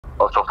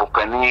also for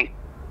penny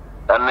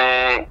and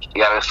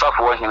yare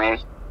safo hene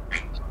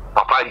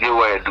papa je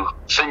wa edu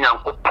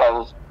senyanko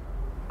pon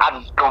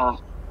adom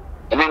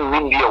ene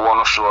nindi e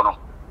wono so no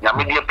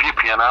nyame de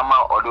piepia na ama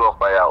ode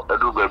ofaya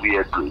edu ba bi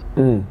edu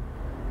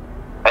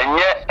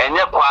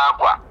enye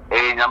kwa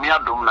nyame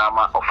adom na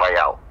ama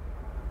ofaya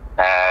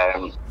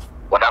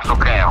what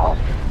African ho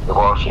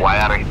because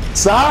wire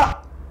sa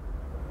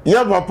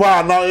ya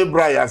papa now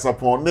Ibrahim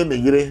Sarpong ne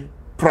yire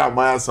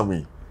prama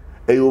asami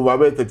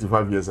over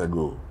 35 years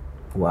ago.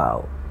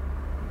 Wow.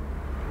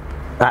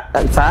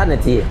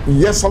 Sanity.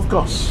 Yes, of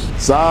course.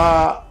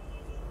 Sir,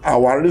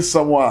 our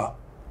somewhere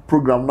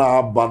program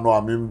now bano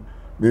I mean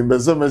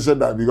mention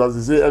that because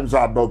they say I'm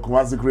sorry dog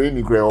kumasi create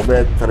ni create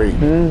over 3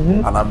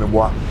 and I'm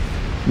one.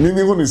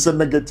 Meaning when you say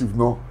negative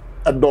no,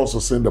 and also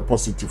saying the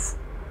positive.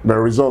 The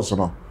results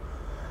no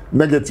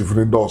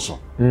negative also.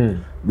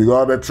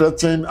 Because the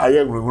threatening I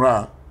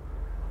am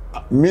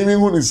meaning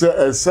when you say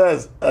it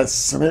says a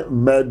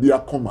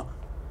media coma.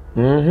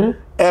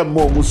 E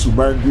mo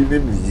musuman di ne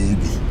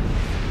miyedi.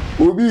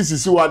 Obi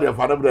sisi wa de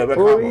fa de be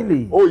Oh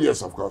really? Oh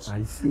yes, of course.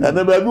 I see. And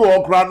the baby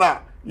wo kra na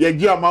ye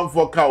gi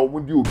amanfo ka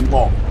omu di obi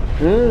mo.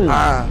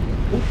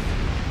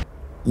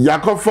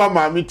 Yakofa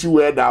mami ti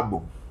we da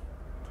bo.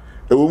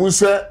 E wo mu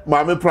se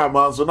mami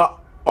prama so na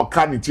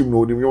oka ni team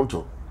no odi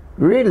yonto.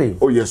 Really?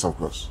 Oh yes, of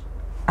course.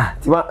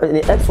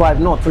 The ex-wife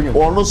not Tonyo.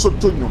 Or no so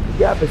Tonyo.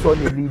 Yeah,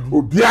 person the lead.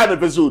 Obia the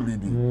person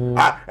lead.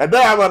 And then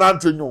I have an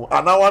Antonio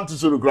and I want to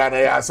show the grand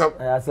I accept.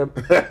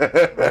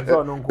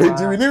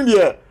 It we name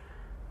there.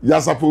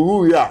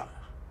 Yasapu ya.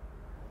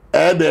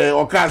 The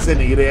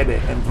occasion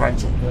and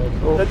French.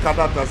 The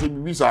Canada say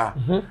Bisa.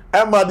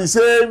 Emma the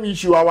same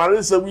issue,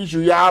 our same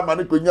issue, ya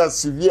Maniconia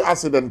severe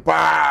accident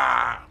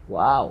pa.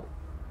 Wow.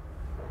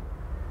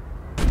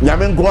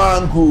 Yamen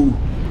Guanku.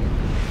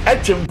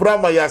 Etchim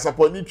Brahma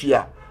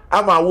Yasaponitia.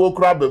 Ama wo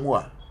kra be mu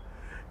a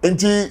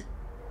enti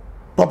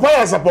papa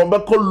ya Sarpong be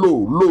ko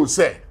low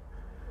say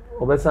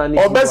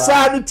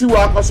obesa ni ti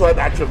wa ko so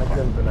da twe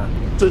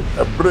to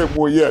ebre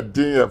mo ye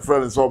din e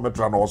friend so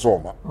metra na so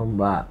ma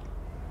omba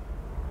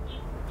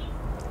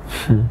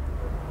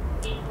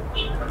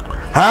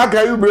ha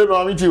ka you bre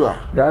no mi ti wa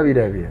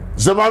David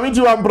so ma mi ti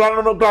wa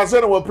mbra no class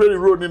na we pray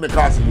road in the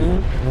class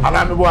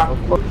ana me boa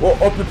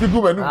o pipi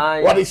gu manu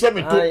what dey share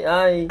me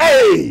to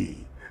hey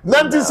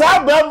Nanti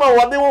sa bema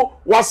wode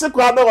wase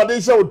kwa na wode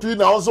hye otu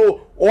na so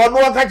ono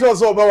aka che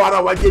so be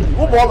wara waje bi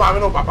wo bo ma me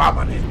no papa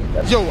amane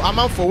yo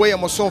amanfo we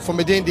am so for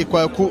me den de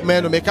kwaku me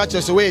no me ka che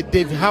so we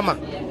Dave Hammer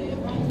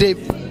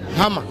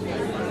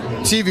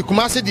TV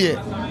Kumasi de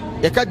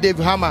ye ka Dave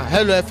Hammer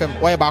Hello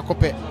FM we ba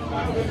kope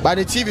ba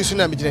the TV so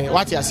na me gine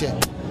what you say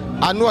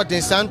anu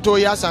den santo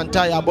ya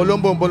santa ya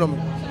bolombo bolom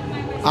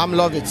I'm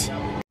love it.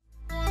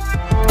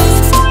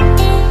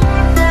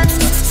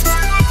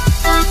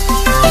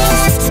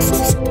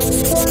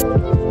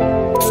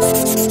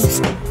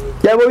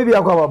 Yeah, we be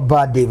about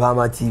bad Dave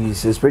Hammer TV.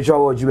 So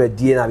spiritual word you were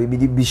DNA. We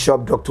be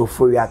Bishop Dr.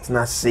 Fori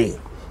Atna say.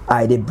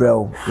 I did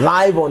bro.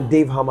 Live on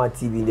Dave Hammer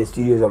TV in the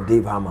studios of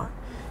Dave Hammer.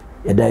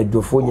 Yeah, that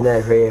do phone you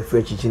know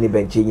fresh chichini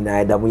benchi you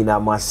know that we na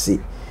must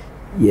see.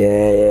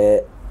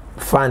 Yeah,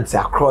 fans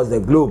across the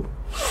globe.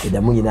 Yeah,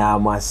 that we na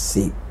must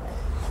see.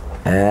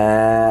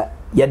 Yeah,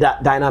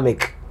 that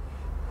dynamic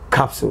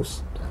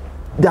capsules,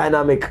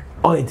 dynamic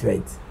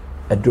ointment.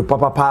 Do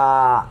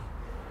papa.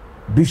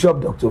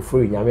 Bishop Dr.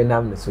 Fori nyame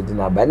nam so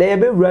dina ba na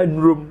ebe run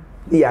room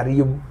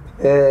yarium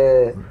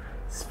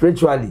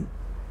spiritually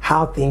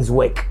how things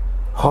work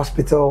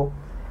hospital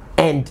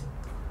and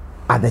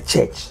at the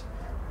church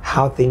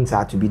how things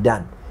are to be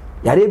done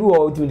yare bi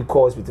wo ultimate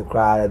call hospital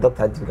cry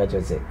doctor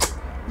Antika say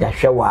ya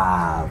hwe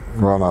wa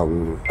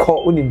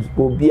call unim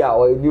obi a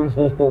o enim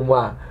homo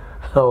a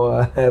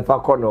fa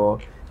kono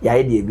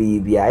yare de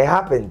bi it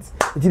happens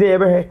it dey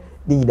ebe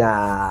ni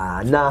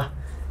na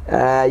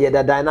yeah,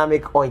 the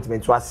dynamic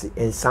ointment was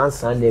in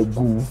Sansan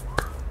gu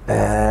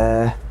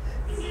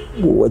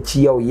what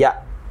ya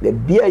the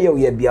beer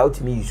you be out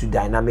me use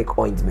dynamic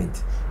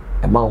ointment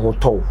a man who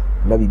told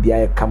maybe be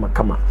a kama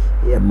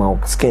a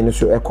mouth skin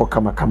so echo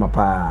kama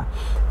pa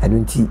and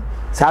unti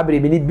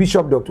Sabri minute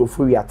Bishop Dr.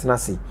 Fori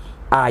Atnasi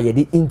yeah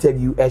the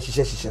interview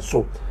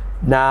so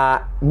na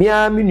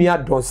mia minua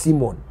Don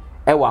Simon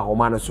ewa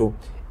homano so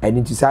and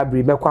into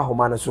Sabri mekwa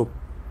homano so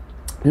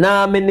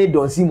na mene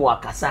Don Simon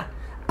akasa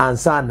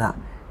Ansana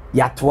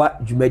Yatwa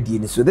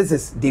Jumedi. So this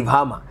is Dave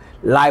Hammer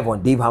live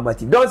on Dave Hammer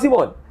TV. Don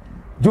Simon,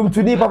 Jum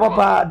Tuni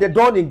Papa, the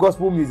dawn in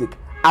gospel music.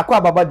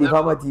 Aqua Baba Dave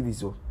Hammer TV.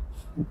 So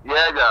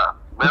yeah,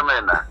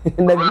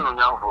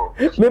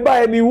 me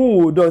buy me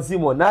who Don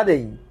Simon.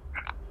 Nade.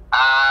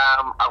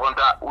 I want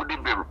that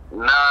Udibim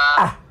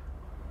na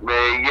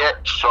may get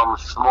some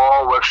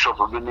small workshop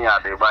of Bini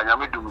at the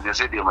Banyami Dum the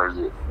city.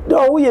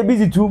 No, we are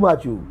busy too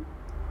much. You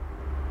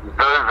very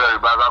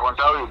bad. I want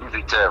to tell you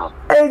busy term.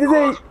 Hey,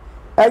 today.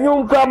 And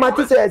you come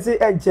to say,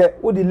 and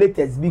check what the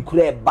latest be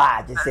clear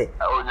bad. You say,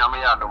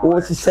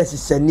 oh, she says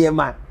she's near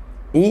man.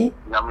 Eh?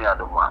 Yammy,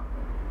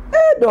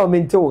 don't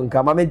mean to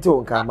come. I'm in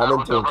to come.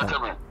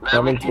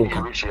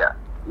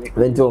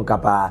 Vento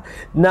kapa.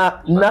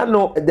 Na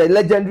no the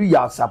legendary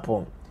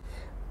Sarpong.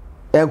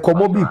 And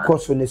komo bi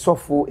koso ne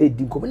sofo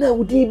edi komo na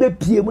udi be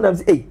pie mu na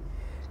say eh.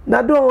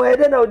 Na don e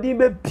de na udi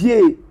be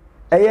pie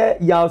eye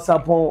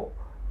Sarpong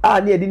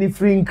ne edi ni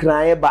free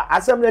nkran ba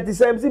asem na ti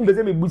sem sim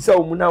be me busa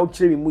o mu na o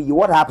kire mu yi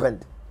what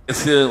happened?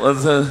 It's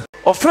was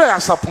Ofre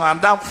Sarpong and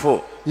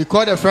Danfo. He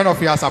called a friend of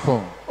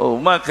Sarpong. Oh,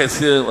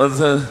 Marcus was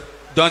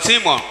Don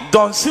Simon.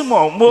 Don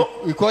Simon mo.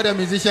 We called the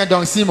musician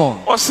Don Simon.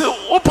 O say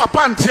o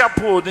papa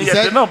ntiapo de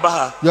ye no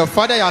ba. Your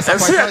father Sarpong.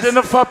 Say de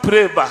no fa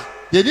pray ba.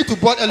 They need to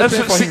buy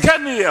elephant for him.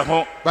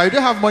 But you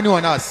don't have money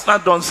on us. Na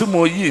Don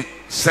Simon yi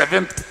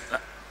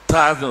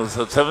 7,000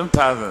 so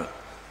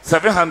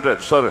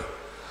 7,700 sorry.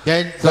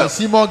 Then Don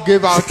Simon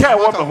gave out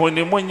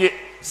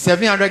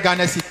 700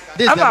 Ghana cedis.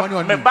 This is the money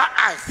on me.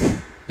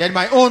 Then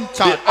my own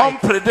child. The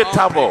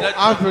unpredictable.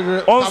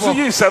 Also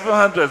you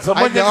 700. So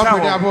the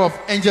unpredictable of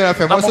Angel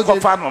FM. Also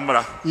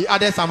he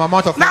added some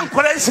amount of money.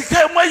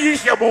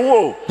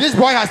 This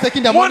boy has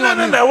taken the money on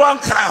me.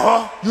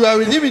 You are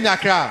with him in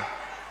Accra.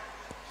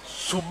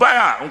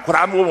 Subaya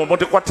nkuranu mo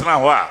de kwatena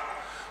ho a.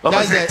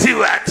 That's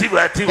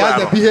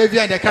the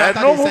behavior and the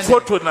character. No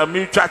photo na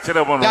me twa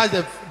kire mo no. That's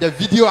the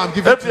video I'm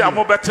giving to you.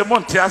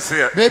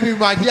 Maybe you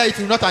might hear it,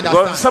 you not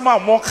understand.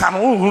 Some more can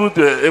who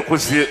the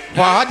ekosie.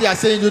 What they are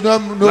saying, you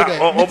don't know that.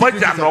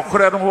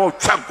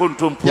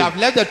 They have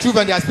left the truth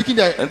and they are speaking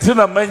the. Until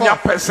a manya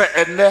person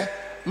and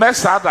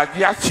that's why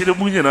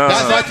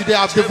today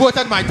I've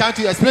devoted my time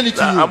to explain it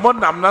to you. So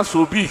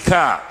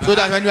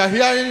that when you are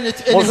hearing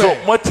it anywhere,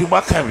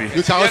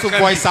 you can also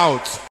voice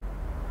out.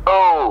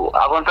 Oh,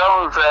 I want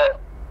to say,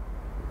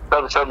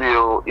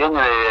 you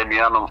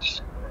know,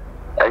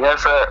 and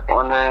yes,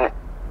 only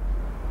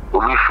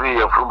we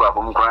free of Fruba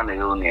from Grand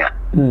Union.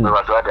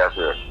 That's what I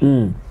said.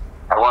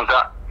 I want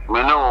that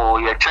we know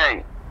your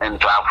chain and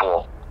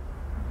travel.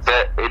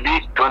 Say,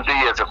 20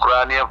 years of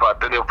crying for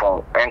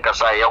telephone and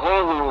Kasaya.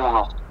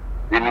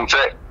 You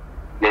say,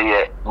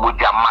 yeah,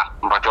 Mujama,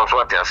 but also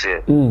what I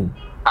say.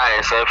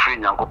 I say, free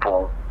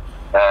Yankopon,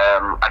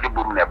 at the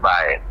boom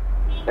nearby.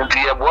 And to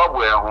your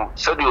boy,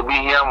 so you'll be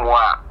here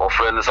more, or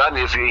friends, and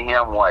if you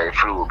hear more, a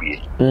free will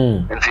be.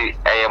 And see,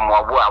 I am more,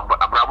 a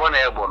brabon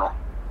airbono,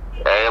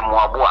 I am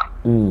more boy.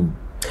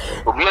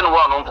 Obi enu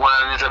wa no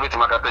nkwan ni se beti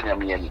makatanya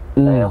mieni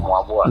mo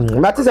aboa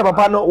mate se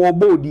papa no wo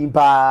bodi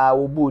pa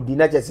wo bodi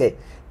na che se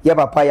ye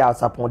papa ya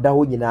Sarpong da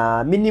ho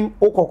nyina minim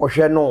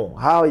okokohwe no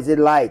how is it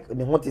like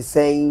ne ho te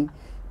saying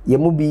ye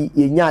mu bi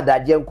ye nya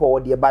adaje nko wo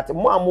de but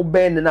mo amo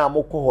ben na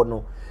amo ko ho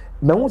no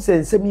me hu se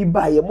nsem yi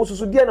ba ye mo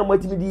soso de na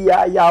matimi di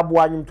ya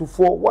aboa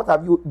nyimtofo what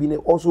have you been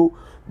also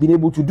been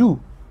able to do?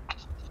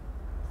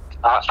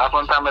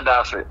 Akonta me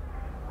da se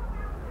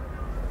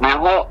me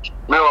ho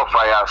me wa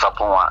fire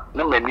Sarpong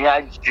ne mani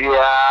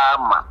agea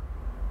ma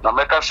na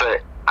meka se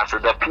as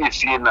the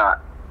piece na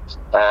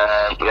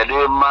ye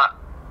de ma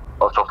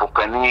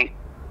osofopani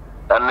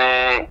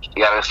ane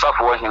yare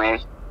safo hene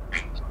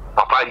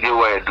papa je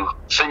wa edu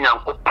se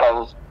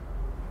Nyankopon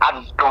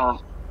adom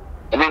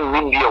ene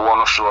nindi e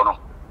wono so no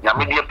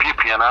nyame de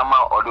piepia na ma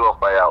ode wa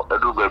fire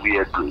edu ba bi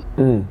edu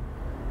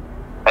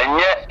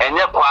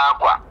enye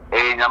kwa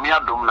nyame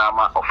adom na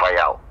ma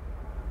ofire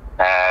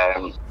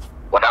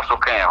what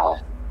Africa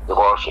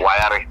because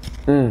wire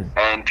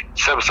and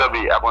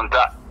sebi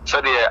abonta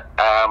said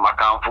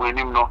makamfo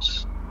enim no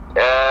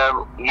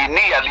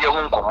yini yale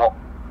hu nkomo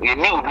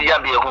yini ubi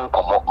yale hu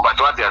nkomo but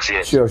what you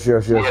say sure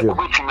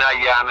obetimi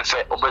aya na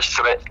say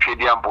obesre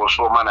twedi ampo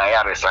so ma na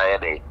yare say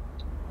dey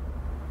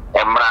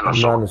emra no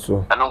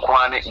so anu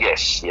kwa ne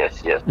yes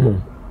yes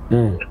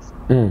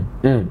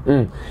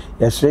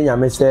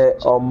nyame se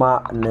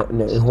oma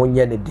ne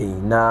honye ne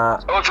din na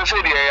o se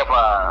say dey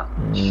pa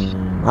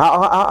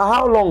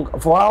how long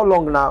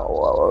now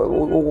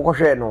ko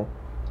hwe no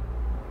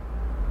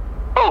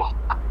I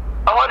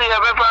want to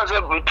have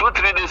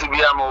 2-3 days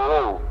be am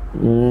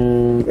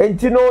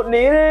entino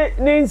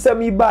ne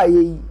nsami ba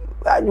ye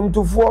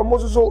anyumtofo mo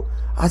so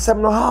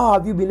asem no how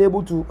have you been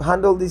able to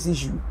handle this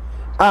issue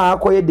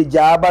akoye de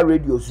jaba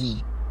radio so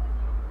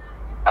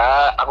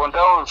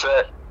akonta on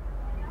say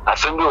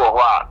asem bi wo ho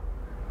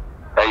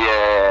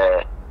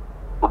a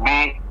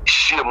obi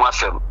shie mo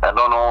asem I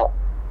don't know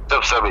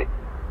sebe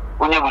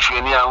onye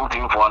busuani a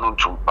unti mfo anu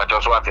ntu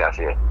pacho so ate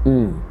ase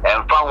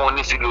emfa won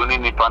ni sidi oni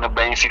nipa no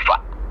ben sifa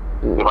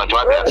pacho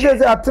ate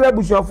ase atre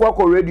busuafo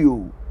akọ radio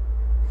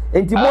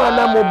enti mo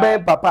ana mo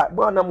ben papa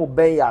mo ana mo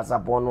ben ya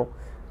Sarpong no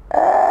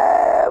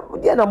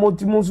dia na mo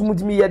timu so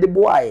mutimi ye de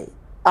boy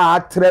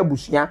atre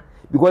busuan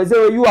because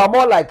you are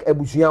more like a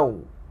busuan o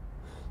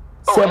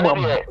se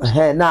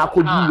na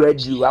akodi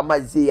radio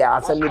ama say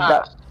asemi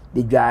da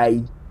the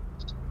guy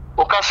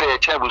o ka say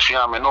che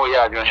busuan me no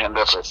ya adwo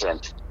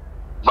 100%.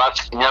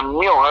 But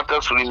nyame o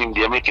hata suri nim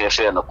de make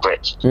say no kwe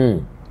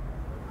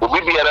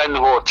obi biara ni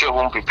ho te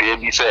ho pepe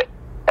bi say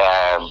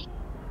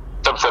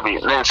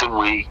tabsabi na nsem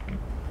wi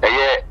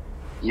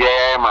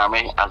ye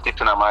mame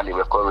antituna mali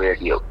be ko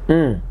radio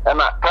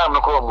na kam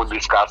no ko mu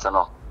discuss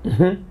no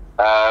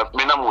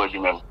me na mu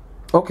adwuma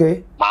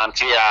okay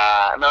manti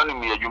ya na oni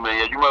mi adwuma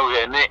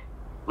we ne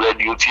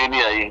radio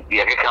tini ai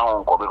ya keka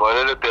honko because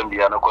ele tembi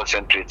ya no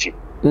concentrate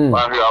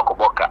wa ri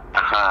akoboka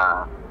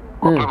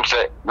kopim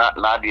se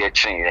na de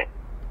chin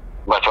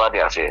but what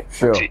they say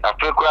ti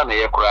afekura na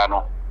ye kura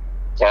no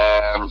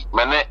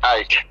mene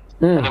Ike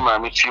ene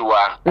mami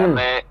tiwa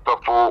ene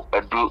topo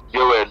edu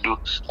yewa edu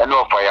ene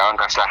ofa ya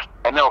ankasa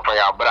ene ofa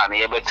ya bra na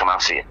ye betima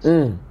se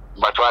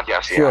but what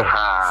they say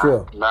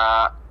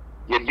na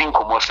ye din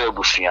komo se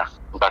busia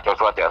but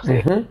what they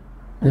say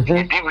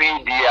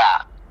DVD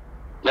dia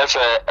yes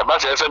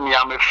about say me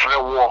am frɛ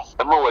wo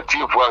e ma wati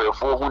fo a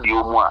fo hu di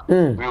omu a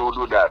we will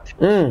do that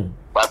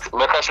but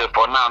make us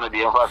for now no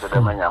the emphasis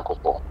dem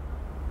nyankopɔ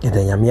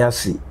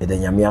edanyamiasi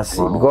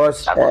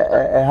because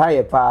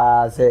higher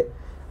pa say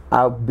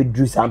a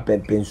bidru sam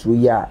pempenso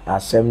ya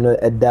asem no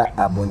eda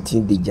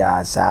abontin de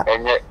jasa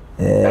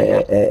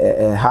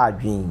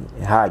hadwin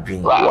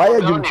why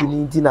you tuni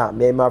ntina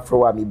me ma fro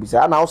wa me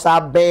busa na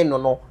usa ben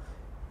no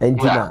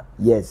ntina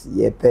yes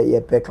ye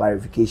pe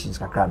clarifications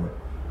kakra no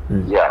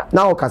yeah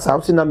now kasa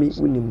usi na me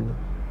unim no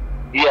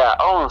yeah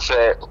on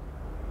say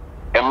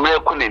emre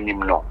ku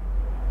nenim no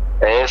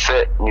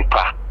say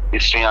nipa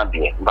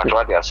isuande but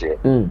what they say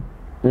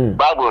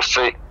Bible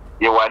say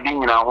you wadi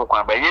nyina ho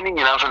kwan ba yeni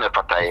nyina so ne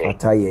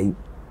pataye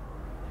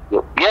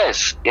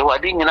yes you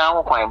wadi nyina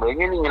ho kwan ba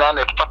yeni nyina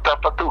ne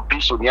pata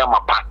obi so ni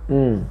amapa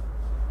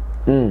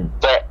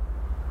say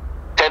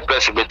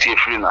 10% beti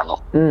free na no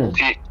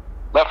ti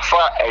ba fa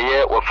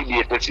eye wo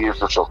fidie peti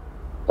so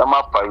na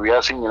mapa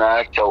wiase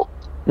nyina kyɛw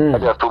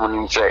ada to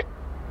mun say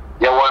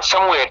ya wa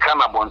somewhere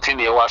kana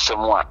bontini ya wa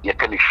semwa ya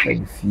kani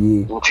fi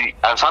nti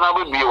ansana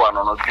be bi wa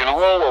no dwene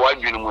ho wa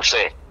wadwene mu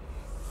say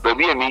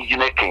baby emi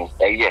gine ken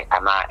eye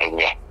ana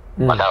enye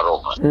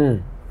madaro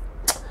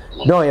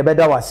no ye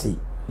beda wasi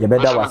mi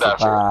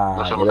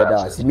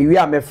wi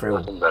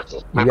amefrɛ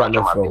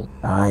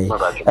ai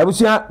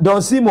abusia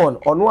Don Simon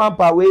ono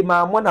ampa we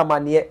ma mo na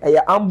mane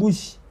eye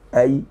ambush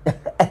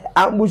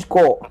ambush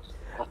call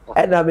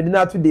and me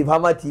na to Dave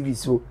Hammer TV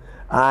so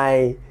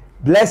I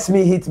bless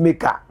me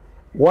hitmaker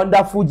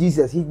wonderful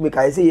Jesus hitmaker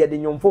I say ye de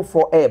nyomfo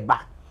for eba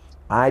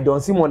I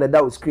don't see one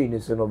that screen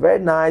so no very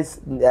nice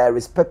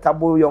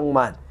respectable young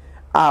man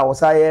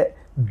was I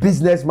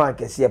businessman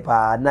kese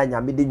pa na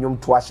nyame de nyom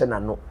to ahye na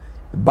no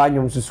ba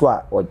nyom susu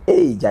a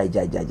jai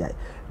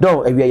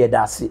don ewie ye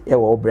dase e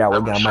wo bra wo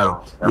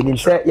nyama ye nim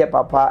se ye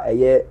papa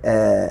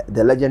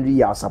the legendary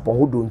ya Sarpong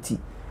ho donti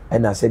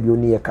and I said you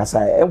ni kasa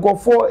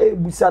enkofo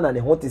ebusa na ne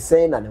ho te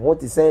sen no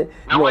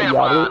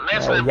yare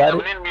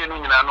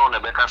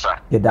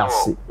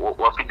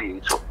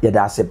ye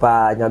dase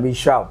pa nyame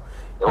shaw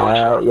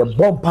ye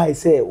bompa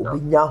say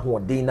obinya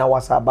hoden na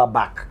wasaba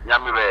back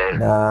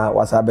na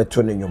wasaba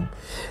to ne nyom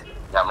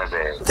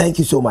thank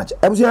you so much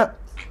ebusa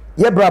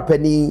ye bra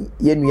pani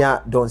ye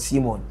nua Don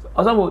Simon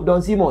osamo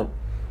Don Simon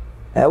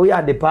we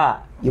are the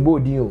pa ye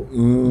bodin o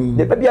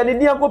the baby ani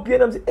dia go pie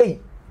nam say eh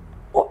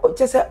o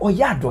chese o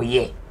ya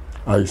doye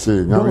I say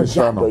nyame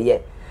sha no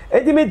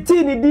enti me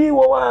ti ni di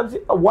wo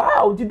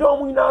wow ti don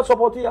mu nyina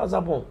support ya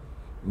Sarpong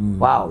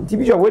wow ti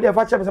bishop we dey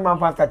fa chep say man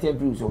fast 10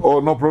 views so oh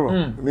no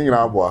problem ni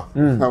nyina aboa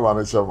na ba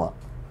na chema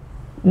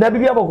na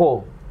bibi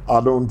aboko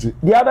I don't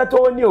di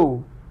abeto ni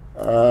o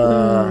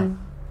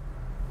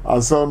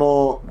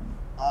asono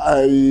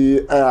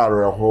I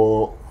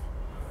areho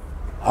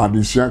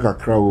adisua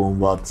kakra wo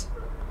but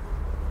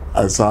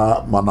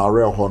asa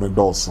manare ho ne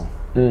doso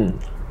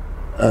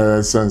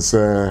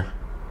sense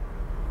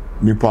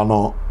nipa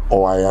no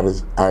o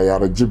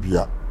ayare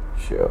jibia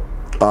sure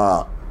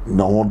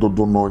na ho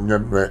dodo no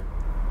nyedwe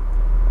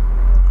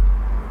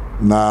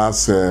na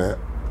se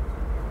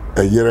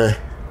eyere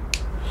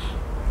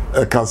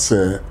eka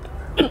se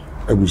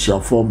ebusha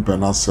form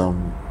penasam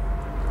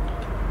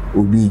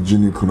obi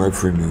jini kuna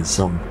freni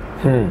sam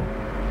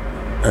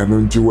eno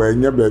nti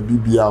wanya ba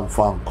bibia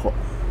amfa nko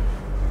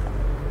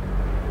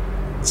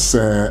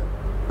se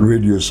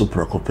radio so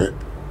prekope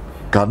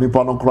ka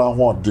nipa no kra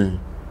ho odin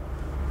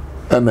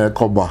ena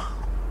ekoba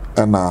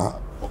ena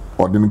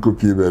odin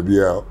kopie ba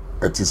bia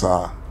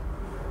etisa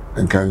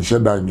nkan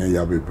sheda nya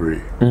ya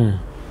bebre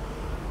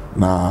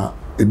na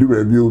edu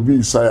ba bia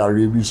obi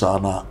sayare bi sa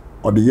na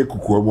ode ye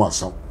kukuwa mu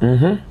asam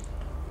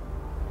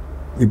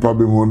nipa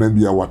be ho na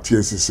bia wate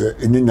asese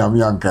enye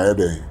nyame anka ye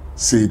de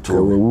sei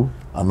to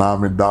ana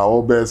me da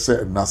obe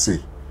se na sei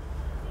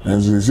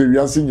enzo se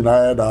wiase nyina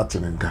ya da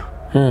atenenka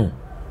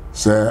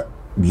se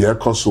bia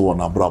koso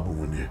wona brabo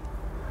mu ni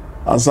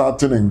asa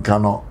atenenka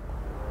no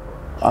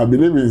I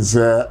believe in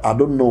say I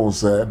don't know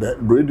say the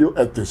radio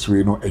ethics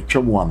we know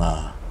etwemu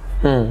ana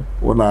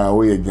when I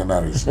we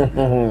generalist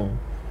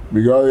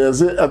because you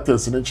say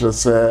ethics nature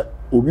say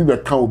obi be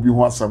ka obi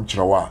ho asam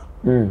kyerɛwa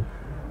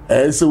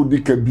say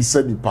odi ka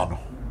bisa nipa no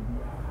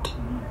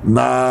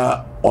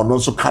na ono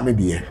so ka ne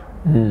de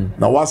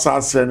na wasa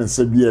asɛ ne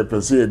se bia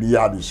pese ye di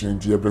addition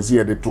ti pese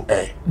ye de to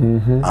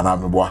ana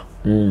meboa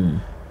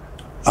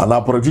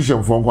ana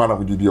politician for nkwa na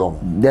kudidi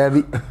om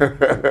David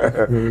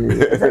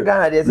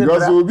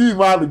because we be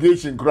my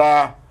allegation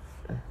kra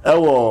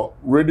ewo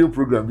radio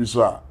program bi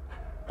so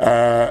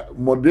a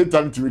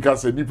moderator ntimi ka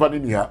say nipa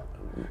ni ha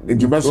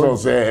nti mesro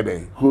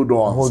say hold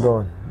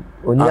on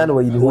onyana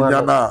wa yini ho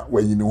onyana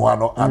wa yini ho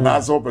ano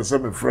anaso pese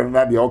me friend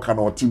na de o ka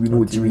na o TV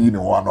no TV yini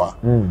ho ano a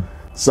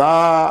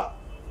sa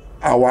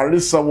aware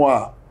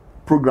somewhere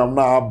program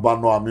na aba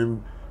no amim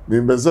me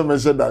mbese me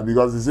say that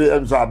because he say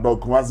em so adok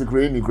kwasi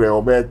kre ni kre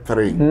obe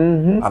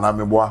 3 ana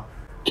meboa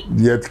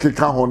de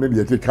keka ho ne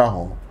de keka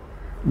ho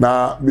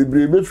na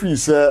bebre be free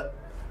say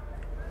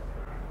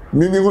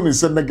mini hu ni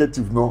say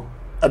negative no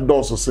and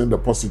also saying the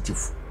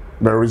positive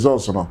the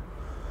results no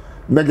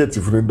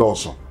negative in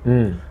also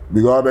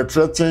because the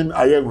threatening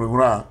aye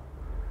ngura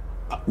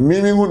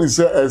meaning when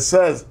say it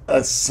says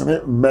a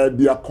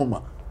media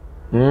comma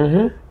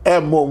e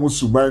mo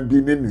musuban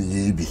di ne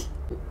ni bi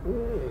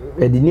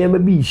e di ne ma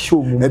bi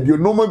show mu e di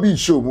no ma bi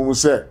show mu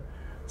say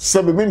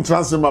sabe min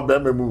transfer ma be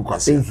mu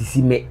kwase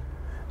ensisi me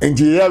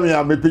enji ya me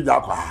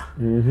amepeja kwa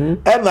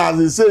e na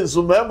ze say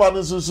so me ma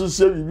no so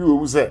se bibi wo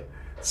mu say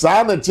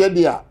sa na che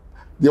dia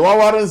de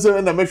wawaren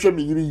se na mehwe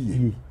me yiri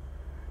yi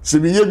se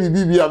me ye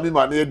bibi bia me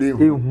ma na e de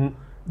hu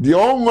de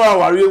onwo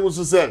aware mu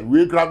so se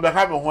we kra be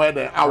ha me ho e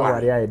de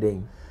aware aye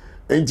den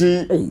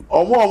enti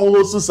omo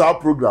ho so sa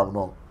program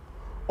no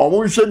omo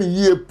hwe ni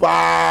yie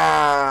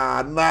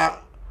pa na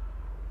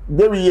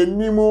de ye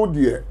nimu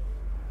de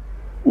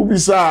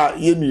ubisa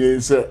ye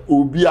ni se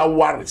obi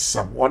aware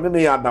sam one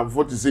ne ya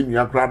adamfo te se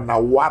nua kra na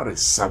aware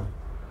sam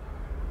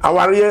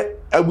aware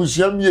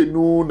abusuam ye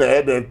nu na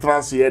e de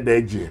trans ye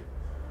de je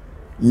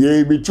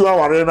ye bitu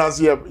aware na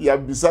se ya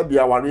bisa de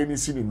aware ni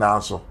sini na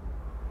so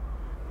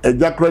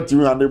eja krati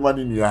wi ande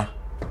mani nia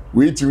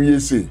we ti wi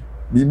se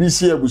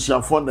BBC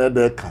abusuafo na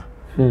de ka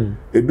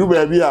edu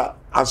ba bi a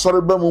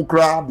asore ba mu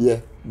kra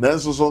de na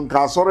nso so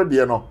nka asore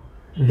de no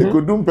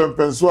ekodum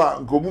pempenso a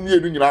nkomum ye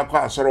du nyina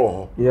akwa asore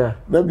ho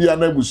na bia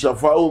na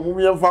abusuafo o mum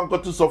ye mfa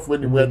nkoto sofo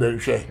ni mu de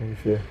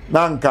nhwe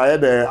na nka ye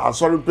de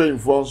asore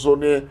penfo nso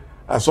ne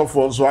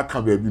asofo nso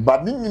aka ba bi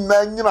ba ni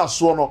nyina nyina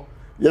so no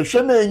ye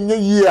hwe na enye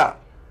yi a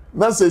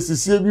na se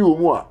sisie bi wo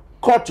mu a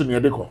court ne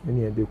de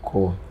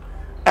ko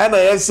ana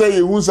yese ye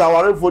hu sa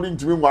ware fo ni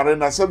ntimi ngware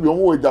na se bi o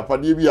wo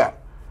japade bi a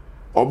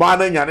oba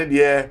na nyane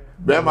de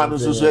be ma no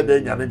so so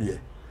de nyane de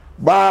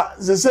ba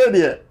se se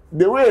de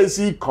the way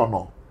see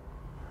kono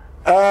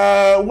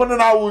wona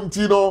na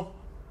wonti no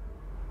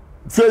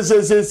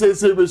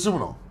se be sum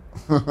no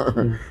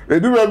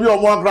edu ba bi o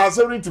mo akra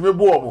se ni ntimi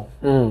bo o mo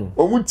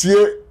o mu tie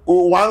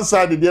one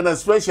side de na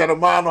special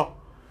man no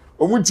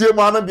o mu tie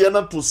man no de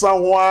na to sa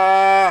ho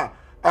a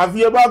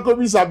afie ba ko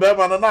bi sa be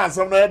ma no na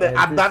asem no de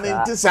adane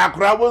nti sa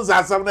akra bo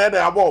sa asem no de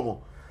abo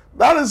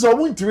that is o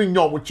mu ntimi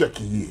nya o mu check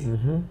yi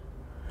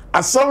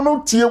asem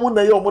no tie mu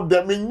na ye o mu de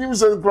menyim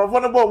se profo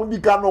no ba o mu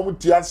dika no o mu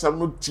tie asem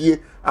no tie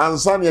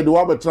ansa ne de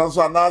wa be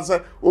transfer na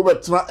se o be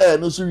tra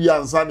no so wi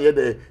ansa ne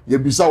de ye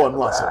bisa wa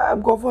no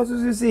asem go for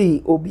so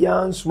see obi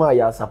ansuma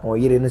ya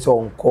Sarpong yire ne so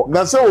onko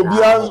na se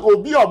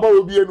obi oba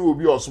obi enu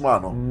obi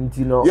osuma no nti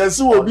no yes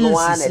obi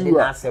sisi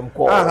wa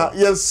aha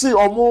yes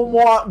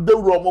omo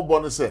dewro omo bo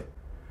no se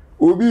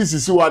obi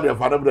sisi wa de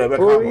fa na bre be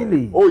ka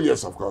oh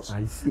yes of course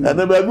and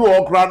then baby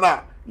o kra na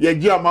ye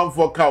gi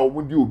amanfo ka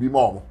omo di obi ma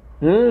omo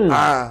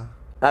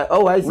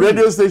oh I see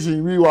radio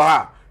station we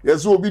were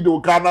yes obi do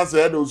ka na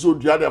say de so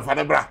ntua de fa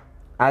na bra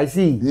I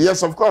see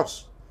yes of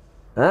course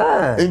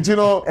and you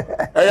know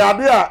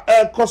ade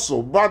a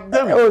koso but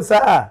then oh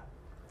sir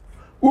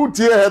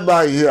utie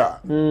headline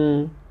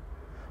here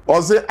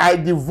or say I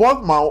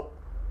divorced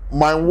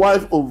my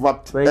wife over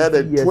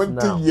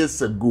 20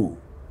 years ago.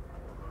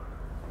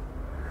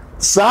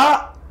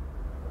 Sa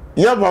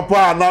ya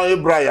papa now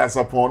Ibrahim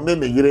Sarpong ne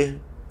yire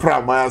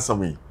primary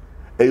asami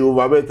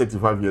over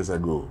 35 years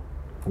ago.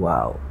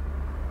 Wow.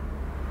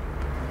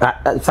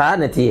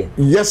 Sanity.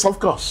 Yes, of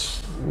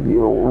course.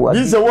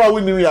 This is what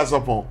we knew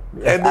Sarpong.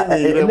 And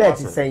then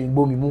let's say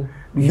bomi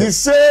the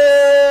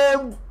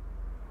same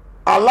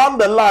along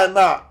the line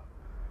now.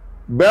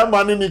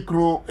 Bear ni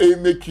crew e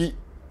make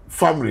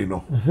family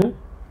no.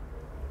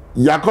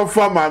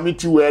 Yakofa mami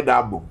ti we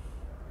dabo.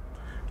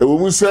 E wo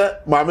mu se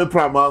mami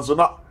prama so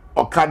na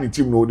oka ni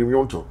team no onim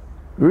yonto.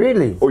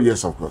 Really? Oh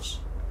yes, of course.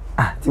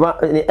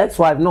 The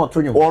ex-wife not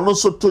tonyo. Ono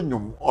so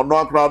tonyum, ono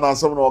akra na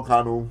asem na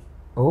oka no.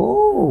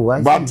 Oh, I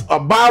see. But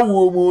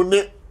abawo mu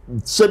ne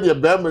se de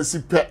be ma si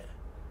pe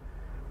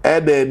e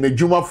de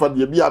nedjuma fa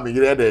de bi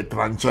amegere de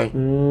tranchan.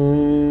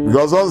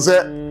 Because on say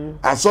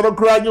asoro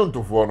kra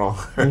nyonto fo no.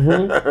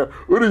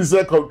 Uri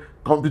se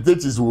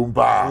competitors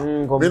wumpa.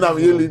 Me na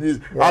me ladies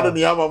ada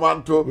ni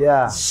amamanto.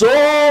 So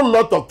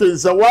lot of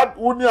things. So what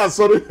uni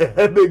asoro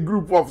the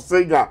group of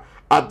singer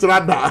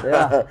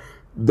atrada.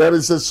 There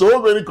is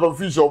so many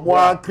confusion.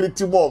 More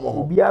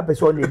critical. Obia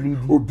person lead.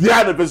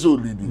 Obia the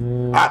person lead.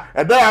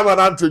 And then I have an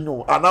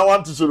Antonio, and I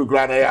want to show the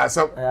grand. I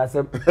accept.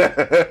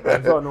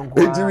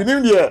 We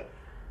need here.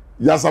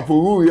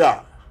 Yasapu, yeah.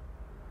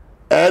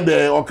 And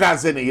the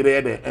occasion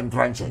and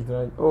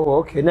tranching. Oh,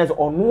 okay. That's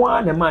on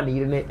one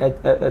man.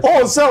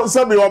 Oh,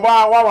 so me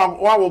about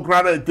why will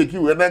cry take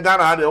you and then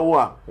Ghana had a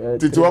war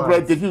to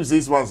operate take you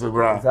 6 months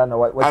ago. And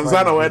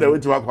Zana where they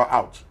went to work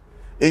out.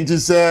 And she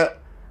said,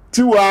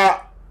 2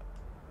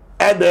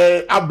 and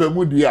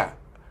Abemudia.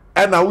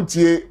 ɛna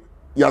wotie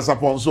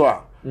Sarpong so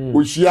a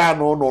ohyia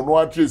no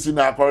atresi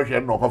na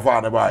akɔhwɛ no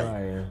kɔfa ne bae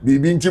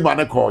bibi ntima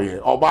ne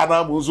kɔye ɔba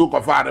na mu nso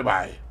kɔfa ne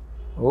bae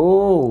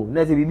oh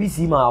na se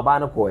BBC ma ɔba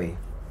ne kɔye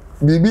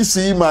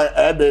BBC ma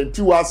ɛdɛ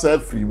ti wa sa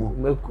free mu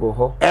meko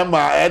ho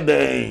ɛma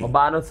ɛdɛ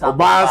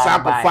ɔba sa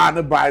kɔfa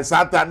ne bae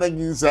sata na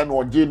nyinsa na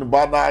ɔgye ne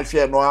ba na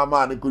ahwɛ no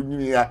ama ne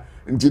kɔnyini ya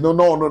nti no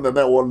na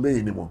wɔ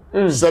lane ni mu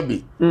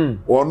sabi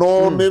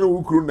ɔno ne no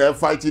ukuru na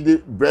fight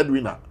the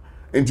breadwinner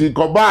nti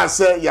kɔba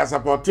sɛ ya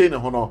support ne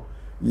ho no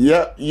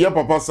ye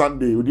papa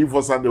Sunday odi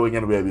for Sunday when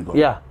you baby go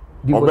yeah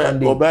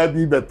oba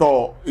bi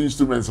beto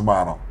instruments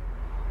ma no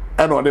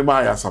and on the ma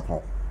ya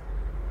Sarpong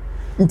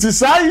nti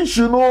sai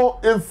issue no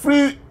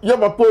free ye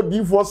papa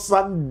odi for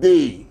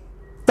Sunday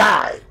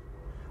tie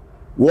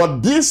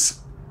what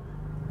this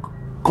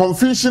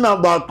confusion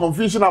about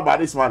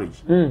this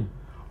marriage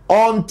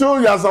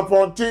until ya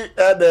Sarpong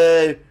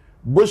the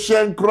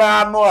bushen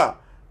kra no a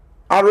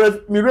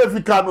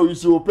Mirefika no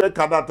issue open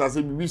Canada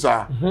say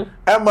bibisa.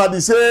 Emma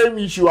the same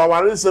issue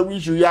our same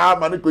issue ya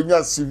man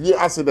konya severe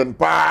accident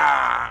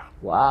pa.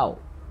 Wow.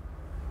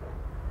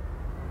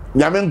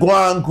 Nyame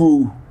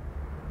nkwanku.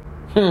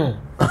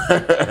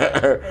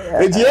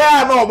 Enti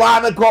ya no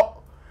ba ne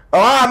ko.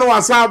 No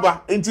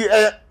asaba enti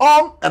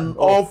on and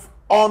off.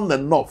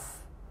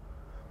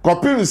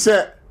 Copy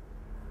say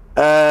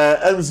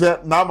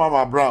na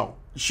Mama Brown.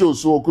 Show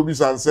so Kobi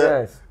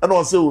Sanse and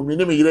also we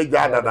name me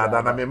da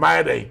na me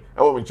mind e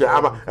wo me che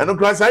aba and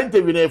class I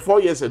interview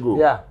 4 years ago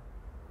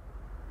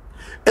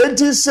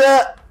enti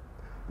say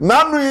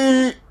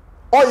nanu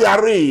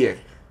oyare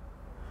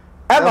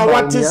and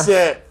what is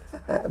say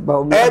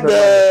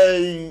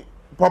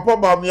papa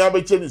ba me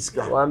abeche ni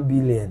sika 1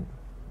 billion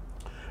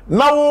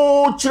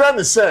now kire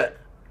ne say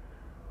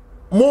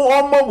mo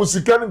omo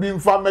musika no bi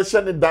mfa me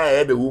hye ne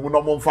dan e wo mu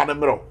no mo mfa ne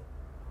mero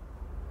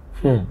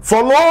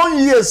for long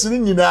years ni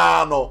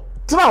nyina no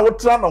tra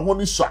wotra na ho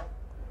ni sha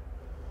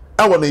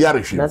e won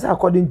yare hwe that's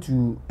according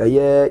to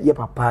ye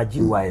papa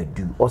GY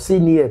do or say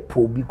near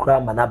po bi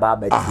kra mana ba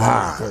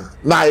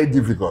na it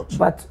difficult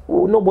but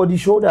nobody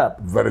showed up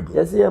very good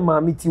yes ma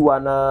miti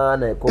wana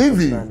na ko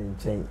na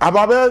nchen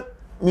ababe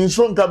min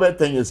so nka be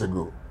 10 years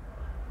ago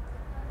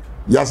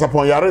ya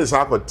Sarpong yare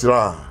sa ko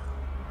tra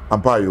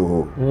ampa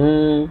yo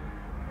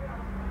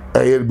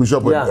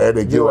bishop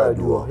the GY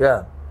do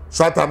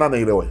satana na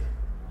ile we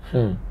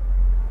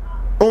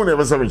oh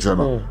never say me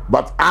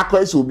but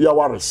akwa will be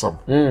our some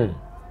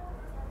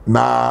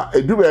na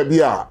edu ba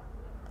bia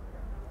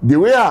the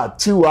way a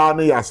tiwa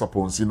na ya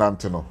Sarpong si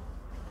nante no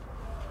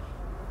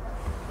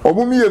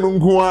omumi ye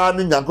nunkuwa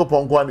ni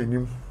Nyankopon kwa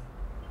nanim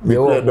me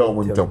kure da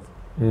omuntam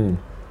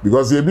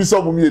because ye bi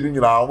so omumi ye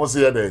nyina omo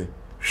se ye dey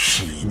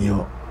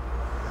hwini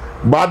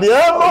but the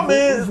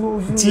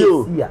me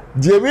tio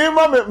the me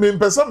me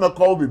pesa me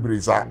call be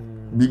brisa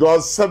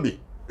because sabi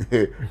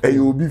e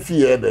you be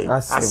fear dey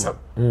asem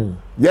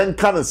yen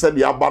kan se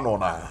de aba no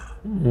na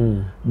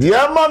the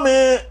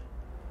me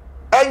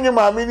enyi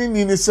ma me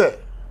ni se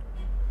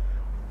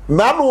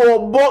na no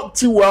obo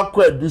tiwa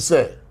kwa du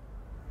se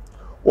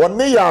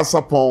woni ya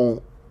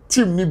Sarpong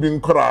team ni bi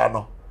nkora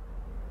no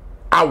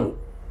awo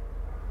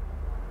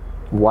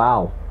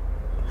wow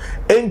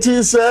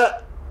enti se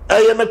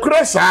eye ne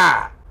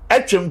kresa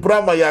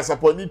etwempra ma ya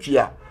Sarpong ni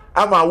twia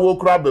ama wo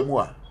kura ba mu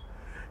a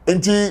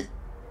enti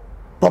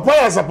papa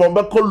ya Sarpong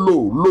be ko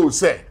low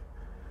se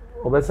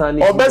obesa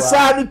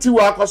ni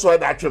tiwa akoso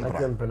da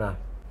twempra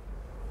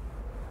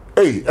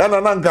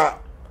ana nanka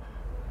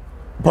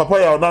papa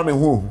ya ona ne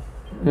hu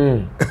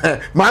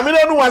Mami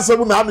no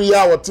wasem na anu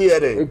ya wote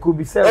ere. It could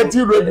be said.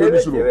 Eti radio ni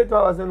suru. Eti to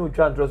wasem no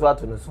twa ntro so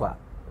ato no so a.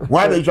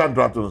 Why dey twa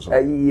ntro ato no so?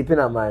 Yi pe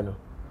na man no.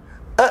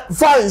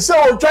 Fine, so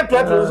o twa ntro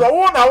ato no so.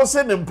 Wo na wo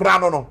se ne mpra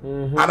no no.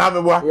 Ana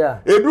me boa.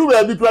 Edu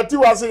ba bi kwati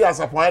wa se ya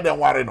Sarpong den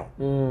ware no.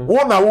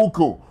 Wo na wo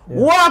ko.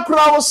 Wo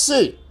akra wo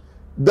se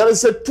there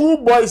is a 2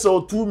 boys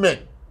or 2 men.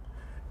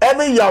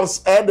 Any yours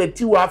the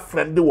tiwa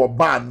friend wo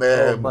ban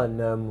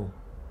na mu.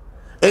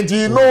 And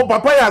you know,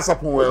 Papa ya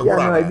Sarpong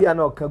no idea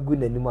no kagu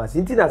na nimu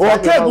ase. Nti na sa.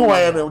 Okay, go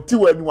ya na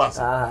tiwa nimu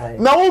ase.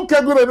 Na wo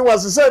kagu na nimu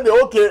ase say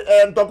okay,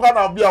 ntokwa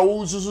na bia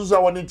wo susu sa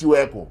woni tiwa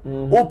eko.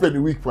 Open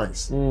the weak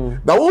points.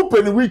 Na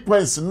open the weak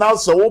points now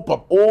so wo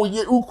papa o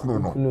ye ukunu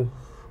no.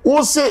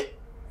 Wo se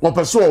wo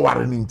pese o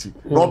ware ni nti.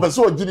 Na wo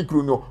pese o giri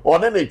kunu no, o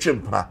ne na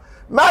twempra.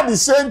 Na at the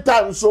same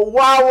time so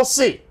wow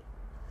say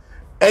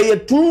eye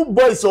 2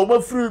 boys o ma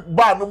free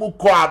ba no mu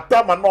ko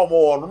atama na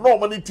omo no na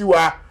omo ni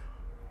tiwa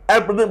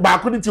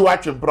baako ni tiwa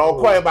twempra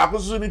okoye baako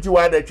susu ni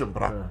tiwa da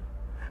twempra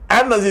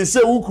ana ze se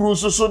ukuru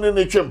susu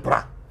ni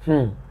twempra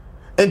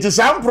enti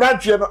sampra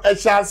twe no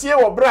ehyasie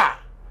wo bra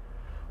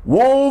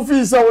wo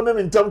fi se wo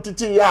ne ntam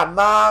titi ya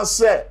na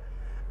se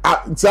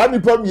sa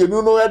nipa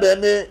mienu no ede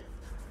ne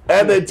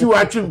ede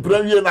tiwa twempra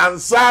wie na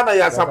nsa na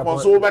ya Sarpong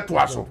so beto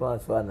aso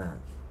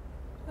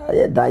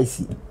aye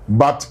dicey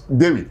but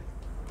David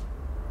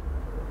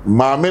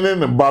maamene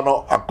ne ba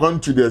no according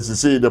to the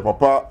say the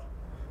papa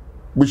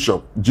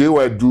Bishop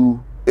JY do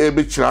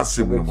ebe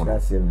chirasim no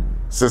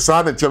se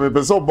sa ne cheme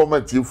pese oboma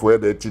tifo e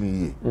da tini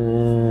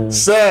ye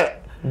se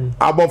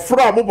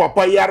abofra mo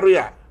papa yare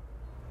a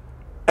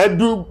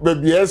edu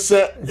baby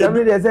ese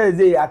somebody dey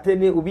say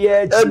ateni obi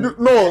edu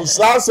no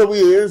say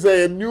we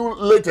say a new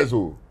latest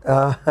o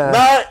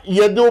na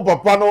ye do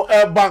papa no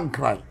bank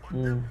right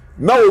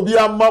na obi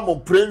amma mo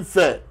praying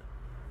fair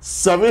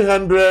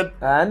 700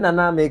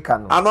 na make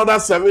no another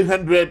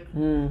 700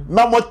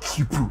 na mo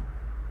keep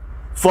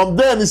from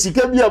there ni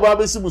sika bi aba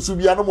be sibusu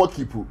bia no mo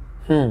keep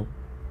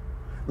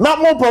na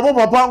mo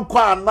papa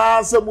nkwa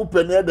na se mu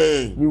pene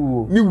de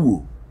ni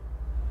wo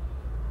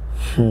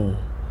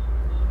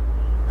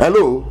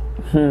hello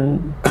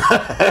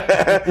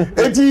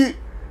eti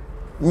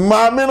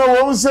maame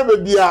no wo se be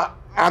bia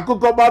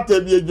akoko bata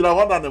bi agyina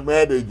ho na ne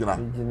ma de agyina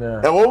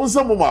e wo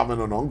se mo maame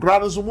no no nkra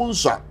no so mu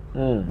nsa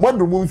mo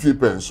do mu mfie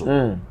penso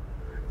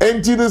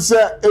enti ne se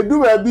edu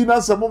ba bi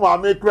na se mo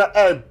maame kra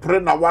pre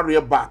na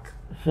ware back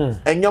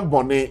enye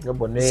bone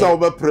se wo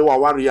be pre wa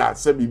ware a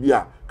se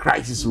bibia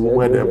crisis wo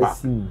we de ba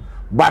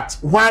but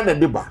why na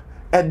de ba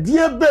e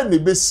die be ne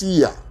be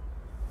si ya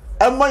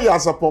ema ya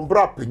Sarpong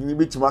penyin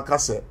be tima ka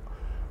se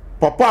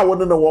papa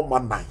won na wo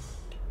man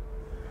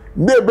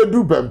na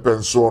ebedu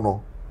pempenso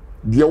no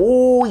de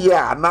wo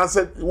ya na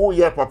se wo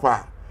ya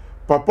papa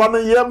no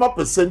ye ma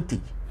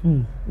percentage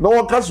no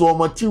wo ka so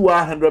ma ti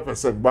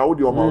 100% ba wo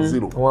de o ma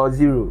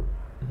 0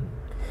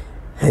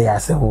 ya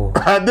se wo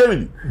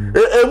David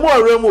emu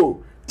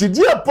aremo ti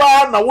die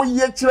pa na wo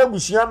ye kire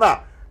busia na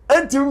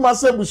enti ma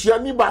se busia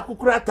ni ba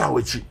kokura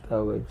tawachi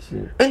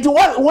enti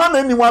one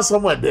any one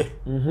somewhere there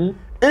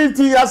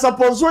enti ya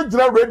Sarpong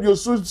gira radio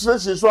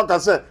station so aka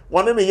se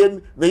wone ne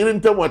ye na yiri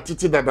ntem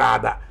watiti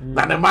dadaada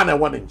na ne ma na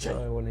wone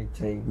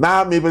nchen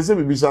na me be se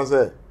bibisa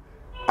se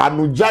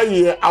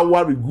anujaye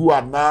awarigu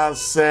ana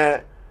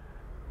se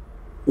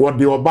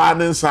wode oba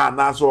ne nsa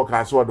na so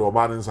ka se wode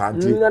oba ne nsa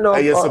anti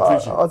eye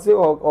separation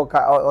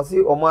o si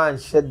o man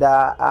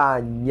sheda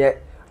anye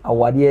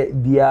awade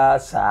bia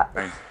sa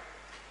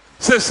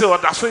se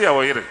odaso ya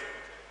wo yire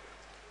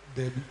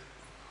Debi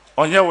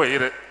onye wo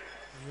yire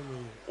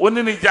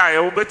oni ni jaye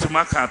wo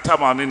betima kan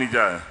tama oni ni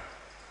jaye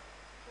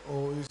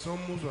oh it's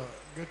almost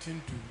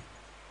getting to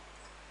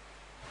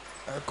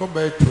come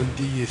by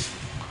 20 years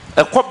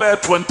come by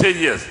 20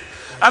 years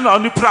and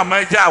oni pra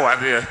ma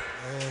jawade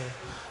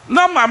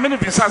na ma me ni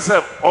bisa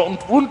se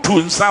untu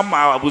nsa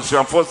ma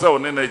abusuafo se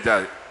oni na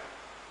jaye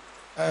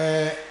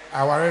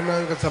aware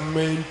na ngata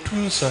men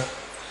tunsa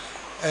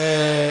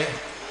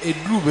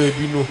edru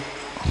baby no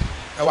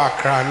e wa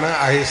kra na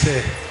aye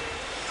se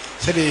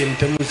de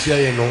ntamusia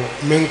ye no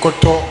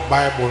menkoto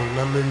bible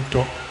na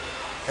mento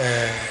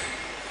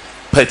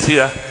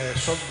petia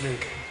soft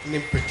drink ni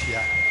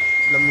petia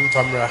na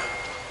memfamra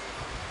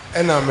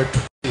ena metu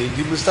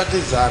di mustati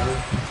zano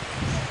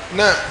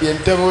na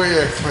yentamo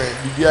ye fa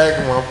bibia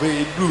ko ma be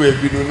edru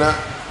baby no na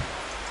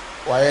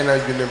wa ye na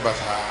dwene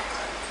basa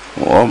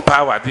on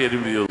power de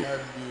bi yo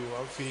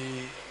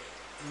afi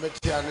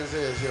metia ne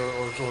se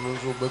o no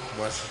so be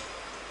kumasi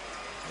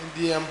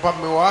ndi ampa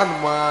me wa no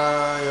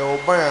ma ye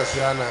oban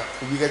ase ana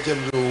obi ka chem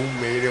so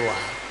meere wa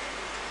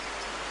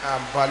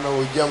ampa na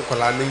ojam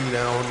kola na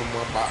nyina ho no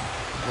ma ba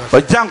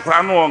ojam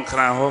kola no won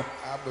kran ho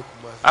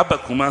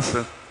abakuma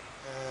se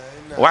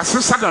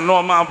wasesa da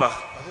no ma ba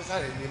wasesa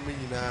ni me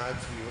nyina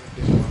afi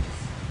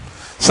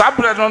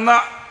sabre no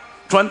na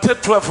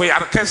 2012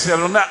 yar kese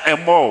no na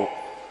emo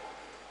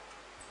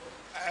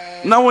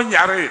na won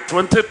yare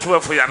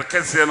 2012 yar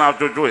kese na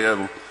jojo ye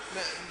no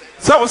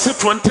so was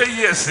 20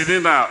 years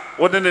in na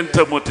wouldn't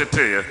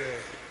intermotete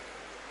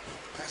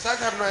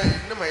sasa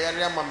na ma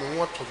yare ama me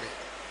ho to me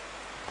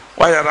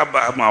why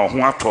araba ma ho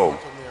ato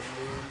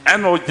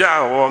en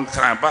oja won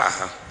kan ba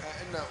ha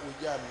na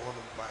oja me ho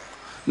no ba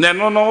ne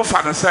no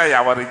fa na say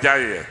ya ware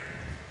jaye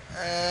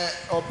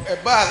e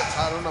ba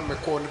saro na me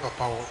ko ni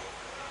papa ho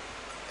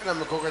na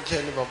me ko ka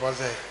che ni papa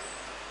say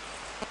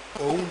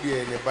o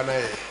hundie ne bana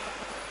ye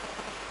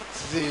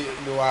si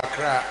no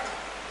akra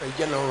e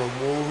je na ro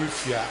mo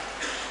hufia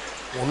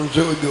wonu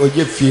so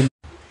oje fie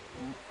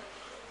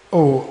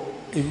oh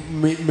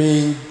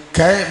me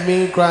kai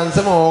me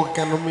grandson o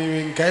kan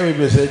me kai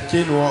me se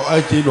che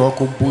no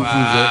compose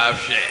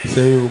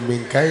se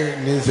me kai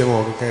ni se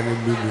mo kan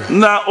ni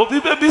na obi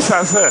be bi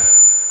sase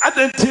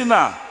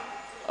adentina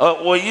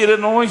o yire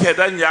no ho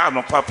heda nya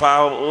no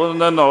papa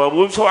no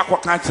wo so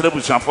akoka kire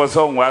busuafo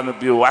so nwa no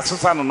bi o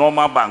asesa no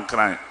normal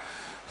bankran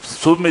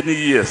so many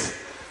years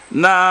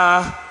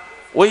na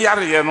wo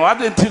yare ye no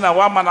adentina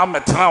wa ma na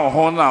metena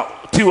ho na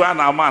tiwa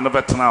na ma na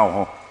betena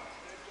ho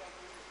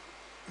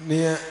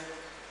ne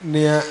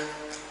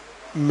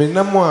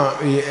menamo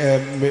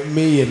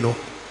me ye no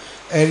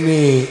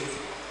ene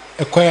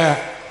ekoya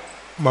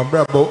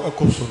mabrabo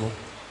ekoso no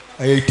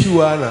aye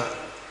tiwa na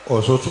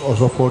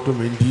oso photo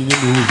me ndi ni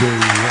no zo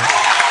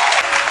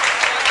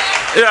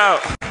ya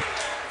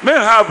me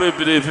ha be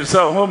believe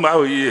so ho ma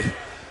oyi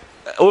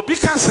obi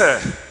ka se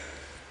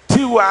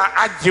tiwa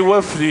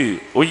ajewa free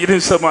oyiri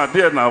nsama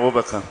de na wo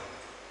beka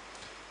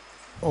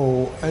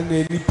oh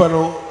ene nipa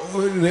no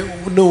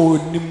no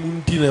ni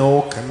mundi na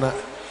o kana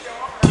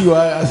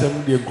tiwa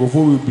asem de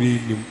gofo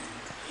bebre nim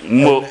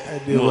mo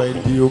they were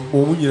the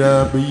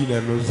Omuna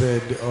Beina no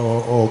said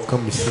or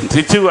come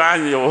Titua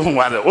and your own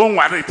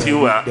water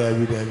tiwa.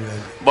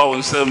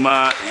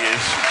 Bonsema,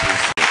 yes.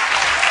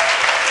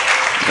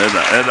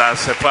 And I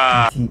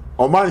sepa.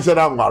 Oh man, should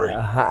I marry?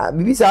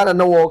 Maybe I don't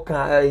know what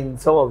in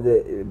some of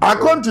the. I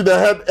come to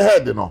the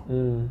head, you know.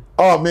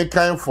 Oh, make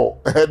kind for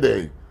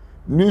head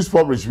news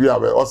published we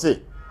have or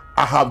say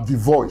I have the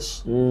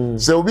voice.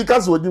 So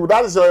because we do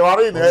that is why you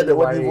are in the head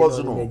what the voice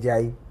no.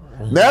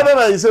 Never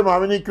I say my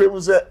many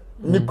claim say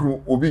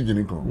Niku obi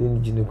giniko.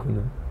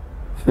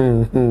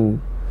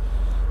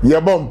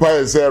 Ya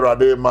bompa say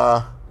rade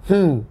ma.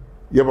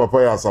 Ya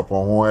papa ya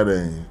Sarpong ho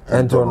eden.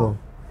 Antono.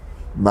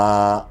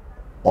 Na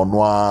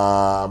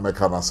onwa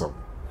mekanasam.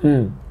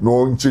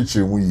 No nchichi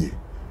mu yi.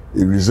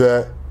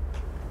 Ebize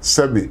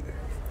sebi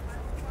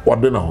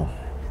wade na ho.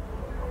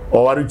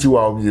 Owari ti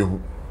wa omiehu.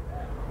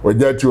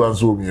 Oja ti wa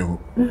so omiehu.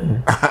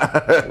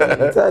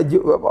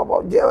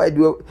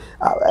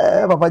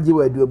 Papa ji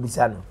wa du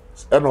obisa no.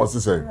 E no se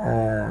say.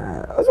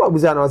 Oso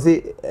obisa no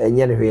say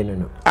enye ne hwe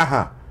no.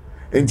 Aha.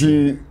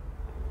 Enti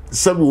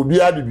sebi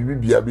obi ade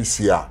bibia bi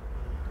sia.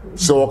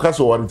 So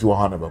okaso wari ti wa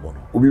ha na bebo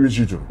no. Obi bi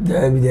chitu.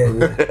 Dabi.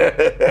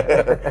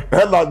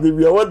 Ela de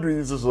bia what do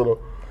you so no.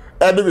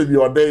 Ene be bi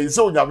odai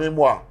so nyame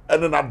mu a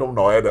ene na dom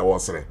na o ye de wo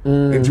sere.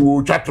 Enti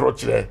wo twa tro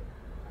kire.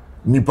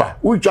 Nipa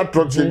we chat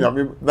truck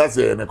nyame na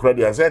say na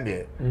credit as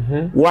any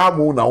wa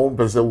mu na won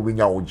pese wo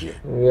binya wo je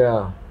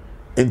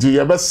enti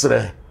ye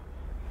besre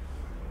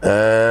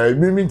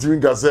mi ntimi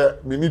nka say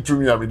mi ni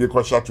tumi am de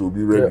ko chat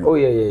obi radio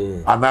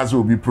anazo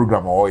obi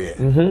program o ye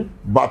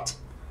but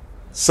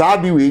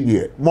sabi we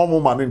die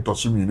momo ma ne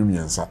ntoso mi nu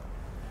miensa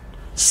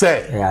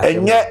say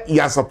enye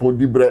ya Sarpong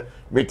dibre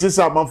me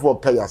tisa manfo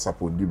ka ya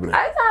Sarpong dibre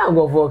I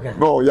go for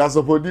no ya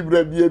Sarpong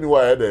dibre bi eni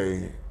wa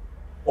dey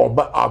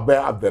obey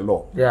of the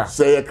law.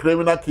 Say a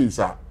criminal case,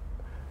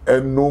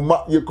 and no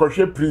ma you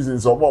crochet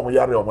prisons or more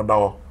yari or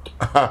modaw.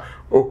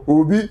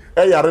 Obi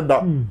a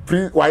yarida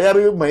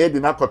wire my head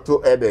in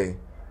Akoto Ede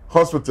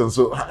hospital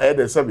so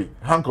Ede Sabi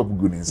hank of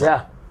goodness.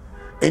 Yeah.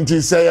 And he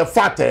say a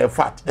fat,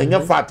 and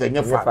your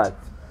fat.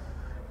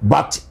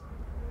 But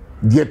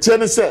the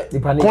attorney said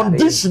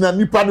condition and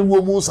nippani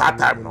woman's at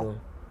time no.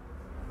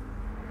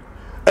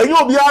 And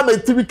you'll be on a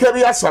TV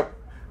carrier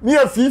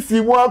near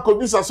Fifi one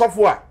commission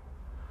software.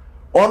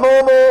 Ono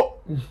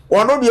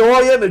de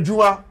woye na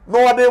djuma no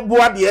wode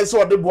boa de ese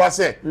wode boa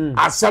se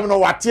asem no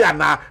wate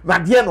ana na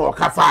de na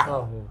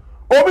okafa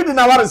obi di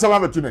na ware sama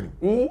metu nani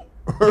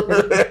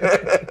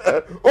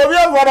obi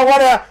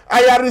wara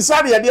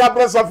ayarisa de de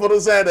abrasa for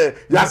se de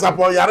ya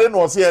Sarpong yare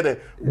no se de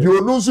de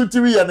onu su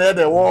tiwi ye na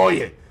de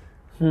woye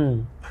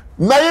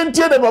na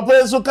yentie de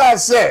papa so ka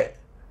se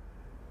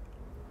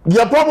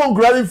ya problem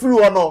gradi free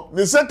ono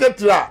ni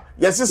secretary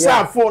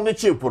yesisa phone ni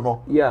chip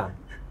no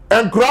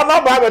and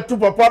Krana Baba to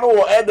Papa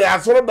no Ede, I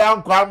saw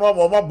down Krano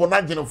or more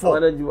Bonagin for.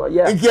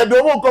 If you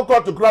don't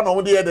go to Krano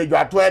with the Ede, you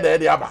are to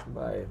Ede Abba.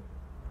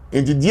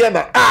 Into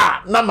Diana,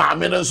 Nama,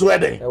 Menos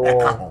wedding.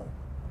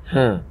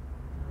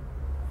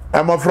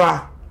 I'm afraid.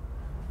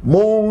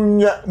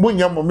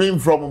 Munya mean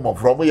from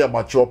a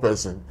mature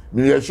person.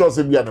 Me assure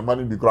se be the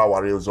money because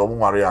warriors or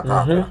Maria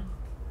Car.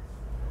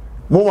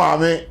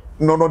 Mumame,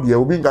 no, dear,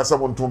 we being got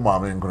someone to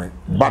mamma green.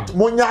 But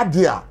Munya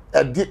dear,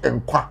 a deep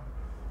and quack.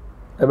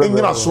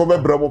 Engina so be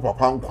brabo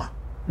papa nkwa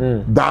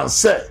dan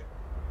se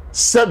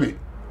sebi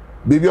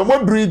bibi omo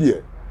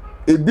dreidie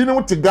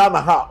ebinom te Ghana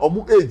ha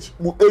omo age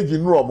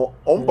nro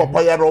omo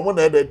papa ya omo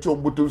na ede ti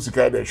ombuto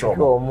sika ede show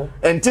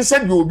enti se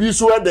bi obi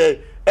so ede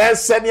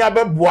eseni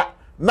abeboa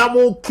na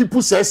mo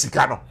kipu se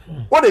sika no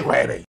what dey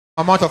kwere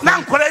amount of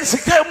na kwere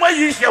sika mo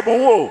yi hye mo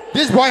wo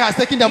this boy has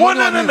taken the money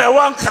on na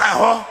wan kra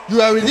ho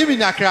you are with him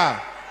in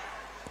Accra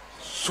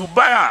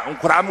subaya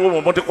nkra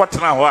no mo de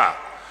kwatena ho a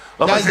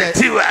that's the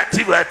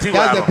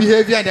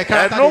behavior and the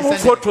character. No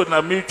photo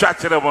na me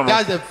That's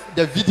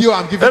the video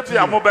I'm giving to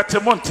you.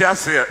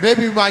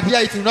 Maybe you might hear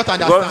it, you not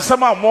understand.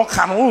 Some more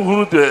can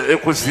who the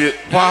equity.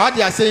 What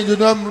they are saying, you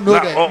don't know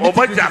that.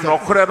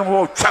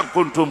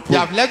 They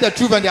have left the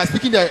truth and they are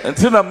speaking the.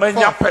 Until a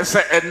man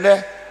person and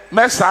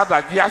that's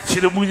why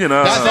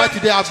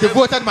today I've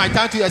devoted my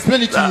time to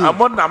explain it to you.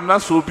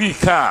 So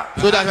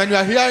that when you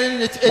are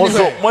hearing it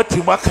anywhere,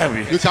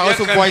 you can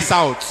also voice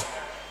out.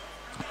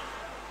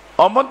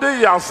 When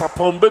they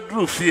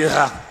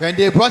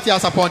brought your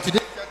Sarpong today,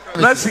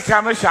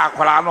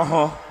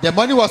 the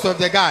money was of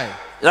the guy.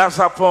 The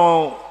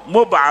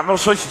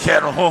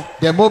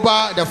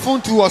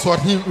phone too was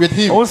with him.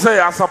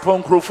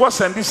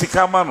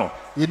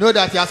 You know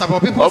that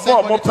Sarpong people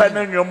send money to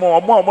him.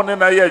 Those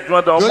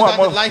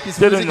that like his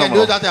music and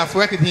those that have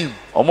worked with him.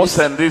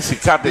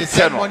 They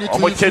send money to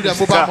him through the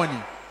mobile money.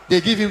 They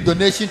give him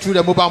donation through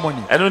the mobile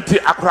money.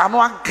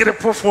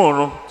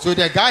 So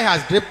the guy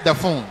has gripped the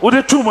phone.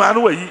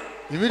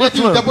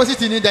 Immediately you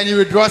deposit in it, then he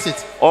withdraws it.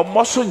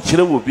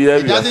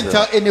 He doesn't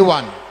tell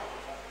anyone.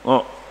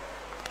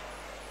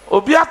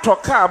 Obia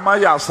toka ama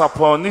ya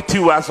Sarpong ni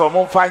tiwa so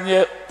mo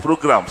fanye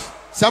programs.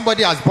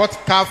 somebody has bought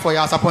car for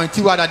your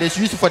appointee that they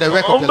should use it for the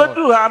work of the Lord.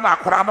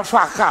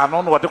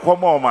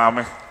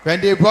 When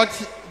they brought,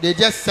 they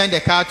just sent the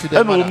car to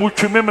the mother. Then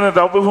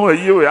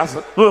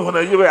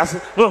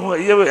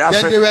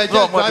they were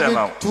just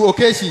driving to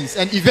occasions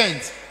and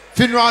events,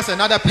 funerals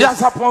and other places.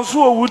 Sarpong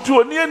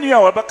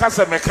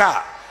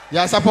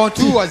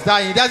too was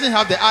dying. He doesn't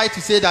have the eye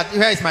to say that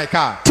here is my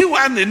car.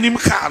 Tiwa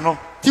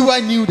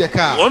knew the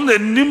car.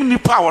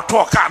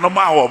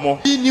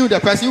 He knew the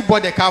person who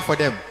bought the car for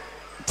them.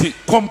 So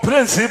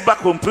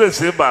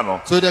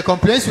the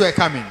complaints were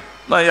coming.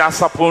 Then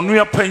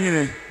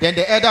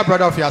the elder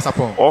brother of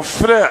Sarpong,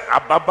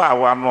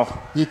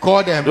 he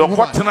called them. The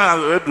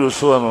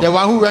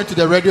one who went to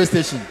the radio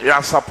station.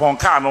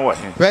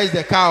 Where is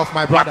the car of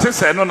my brother?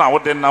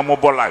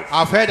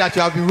 I've heard that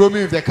you have been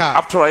roaming with the car.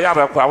 After when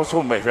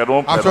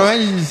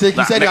he said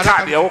you are not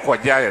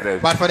coming.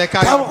 But for the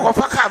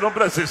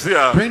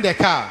car, bring the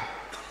car.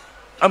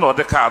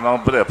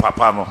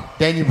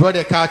 Then he brought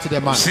the car to the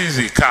man.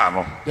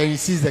 Then he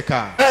seized the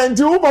car. And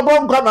you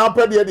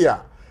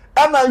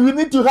and you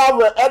need to have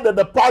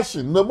the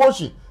passion, the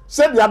emotion.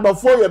 Said the other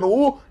four,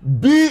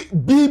 be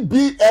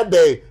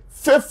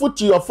faithful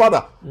to your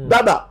father.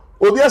 Dada,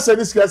 Odia said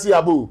this kasi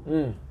abu.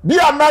 Be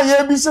a man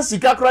here, be says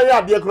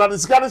Sikakra, dear Gran,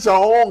 Scottish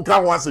own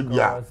can once in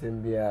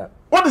Bia.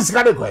 What is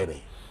Scottish?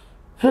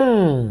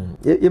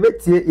 You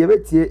bet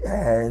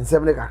and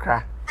 7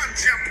 crack.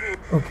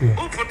 Okay.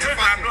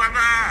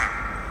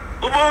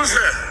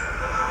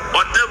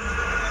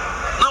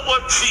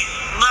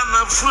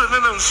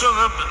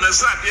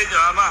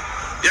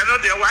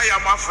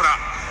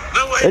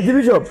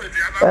 Bishop,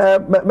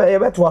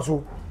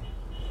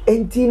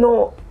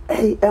 Entino,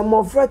 I'm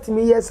afraid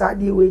me, yes, I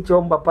do wait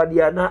on Papa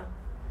Diana.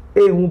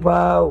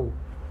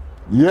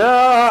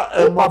 Yeah,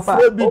 I'm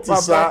afraid bit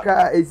is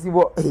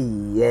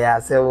yeah,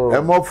 so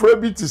I'm afraid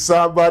bit is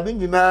but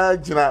in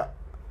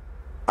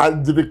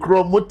and the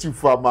crow motive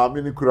for my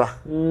minicura.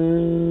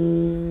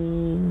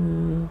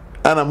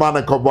 And a man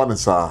a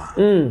cobonisa.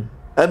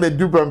 And a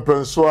dupe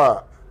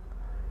pensoir.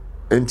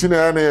 And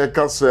Tina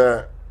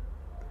Casse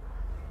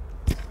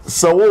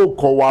so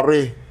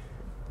Koware.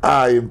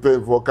 I am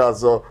paying for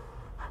Caso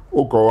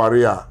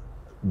Okowaria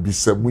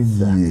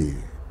Bisamuye.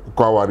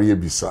 Kawaria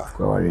Bisa.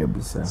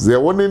 The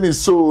one in his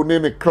soul,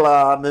 in a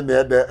clan, and the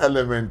other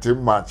element in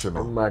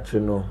Machino.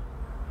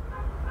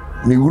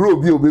 Ni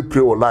will be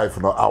pre life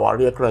no our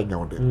real crying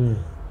out there.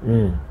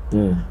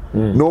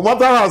 No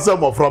matter how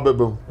some of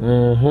probable.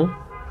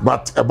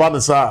 But a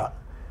banasa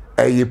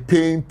a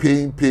pain,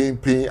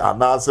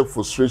 and answer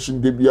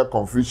frustration, debia,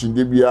 confusion,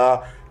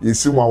 debia, you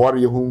see my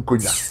warrior whom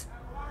could.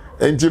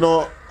 And you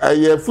know,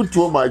 a foot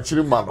to my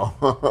chirimano.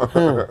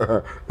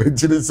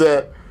 Chili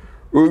said,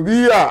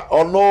 Ubia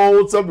or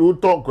no, some you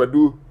talk with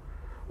do.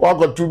 What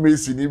got 2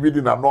 minutes in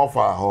even an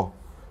offer.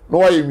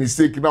 No, I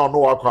mistake now,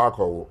 no, I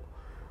can't.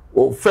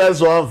 O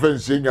first one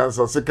fencing and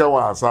second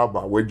one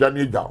asaba we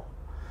Johnny down.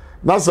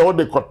 Now so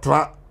the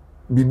contract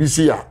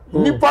BBC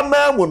nipa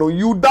na mo no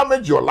you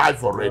damage your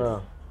life already.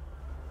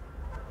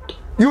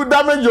 You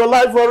damage your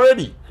life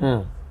already.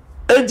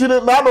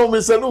 Engineer na no me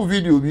say no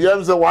video bi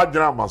am say wa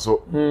djena ma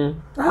so.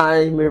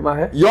 Ai me ma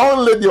he. Young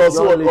lady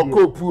also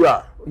okopu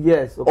a.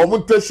 Yes.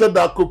 Omo teshe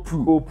da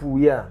kopu. Kopu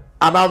yeah.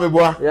 Ana me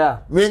boa. Yeah.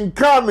 Me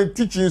nka me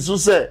teaching so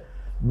say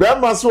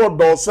Bema so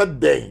do said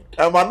day,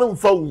 and my name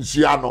for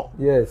Usiano.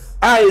 Yes.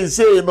 I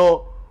say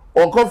no,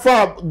 or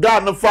confirm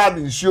Ghana fan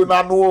in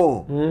Shuna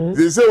no.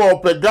 They say,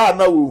 or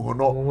Pegana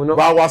no,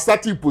 but I was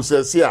starting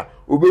possess here,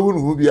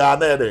 Ubehun who be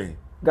an ere.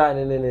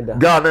 Ghana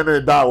and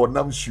a da or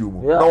Namshu,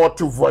 no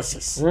 2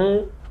 voices.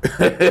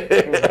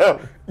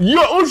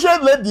 You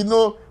ocean lady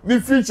know me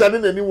future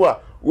in anywhere.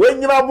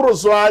 When you are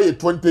bros, so I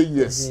 20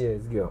 years.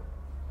 Yes, girl.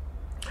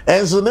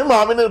 And so, name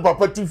how many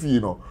papa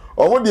Tifino,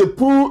 or when they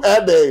pull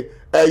at the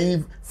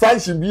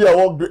function be a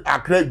walk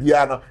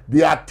Accrediano,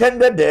 they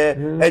attended there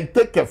and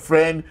take a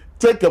friend,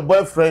 take a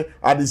boyfriend,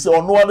 and they say, oh,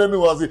 no one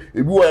was if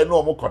you were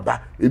no more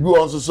contact, if you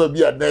also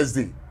be a next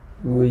day.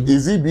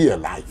 Is he be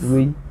alive?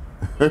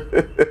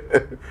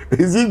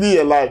 Is he be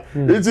alive?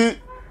 Is he?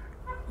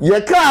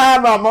 You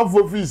can't have a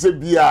for fees a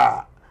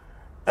beer.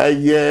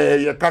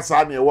 Ye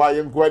Cassani, why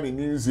inquiring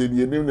news in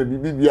the name of the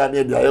BBA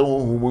near their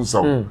own woman's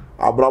son.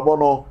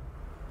 Abrabono.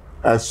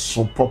 As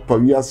so proper,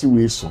 we are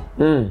see so.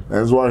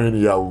 That's why in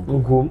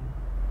Yahoo.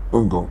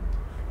 Ungo.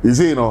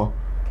 Is it no?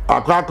 I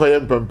can't call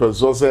him Pemper,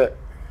 so say,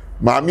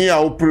 Mammy,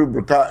 I'll prove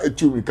the car at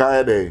 2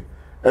 Mika day.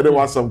 And there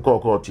was some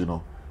cockot, you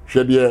know.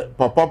 She dear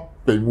Papa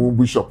Pemu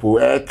Bishop or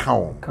air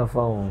count.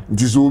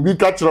 This will be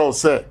catcher or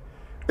say,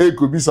 it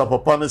could be some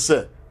papa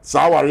say,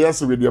 Sour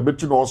yes with your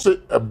betting or say,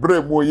 a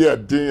brave more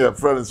yet, dear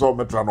friends or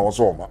metron or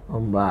soma.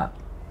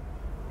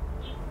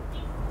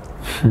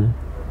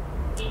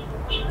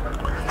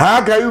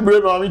 How can you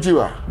bring on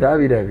you?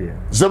 David.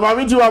 So,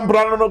 Mammy, you and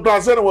Brandon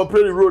class and we're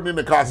pretty road in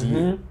the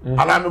castle. And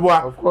I'm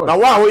now,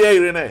 why we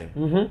are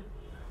in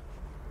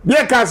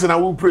dear cousin, I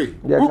will pray.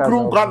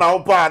 Who can now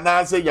pa and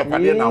I say your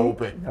paddy now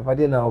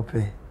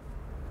open.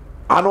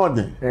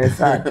 Anode.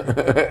 Sad.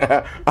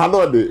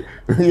 Anode.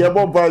 You have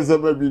more price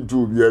than maybe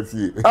two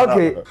BFE.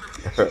 Okay.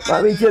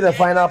 Let me hear the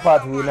final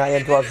part. We now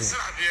enter. If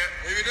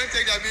you don't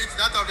take the meat,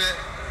 that of the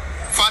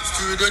fat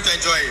too, you don't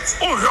enjoy it.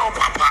 Oh, no,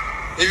 Papa.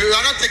 If you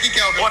are not taking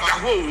care of it, what the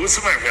whole was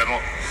my friend?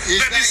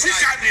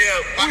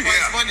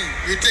 Money,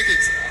 you take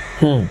it.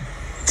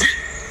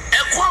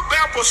 A quite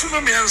bad person,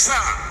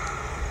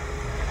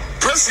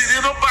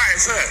 President of Buy,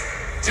 sir.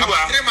 3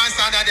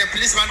 months after the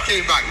policeman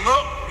came back. No,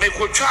 they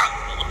could chat.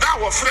 That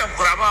was friend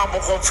Grandma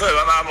confirmed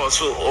and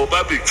also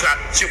Obabi chat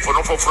chief for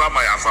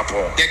my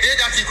Sarpong. The day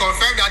that he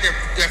confirmed that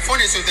the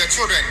phone is with the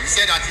children, he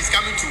said that he's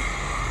coming to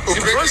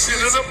the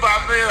president of Buy.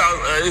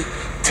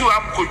 Two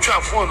could chat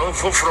phone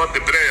for fraud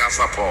the Bray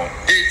Sarpong.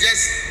 They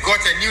just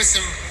got a new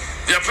SIM.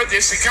 They are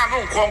pretty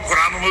Sikano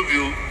Conquerano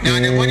view. Now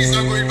the money is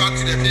not going back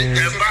to the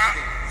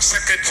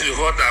secretary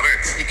or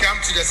direct. He came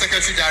to the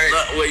secretary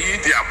direct. Where you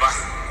the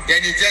then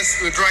he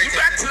just withdraw it.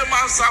 So for 3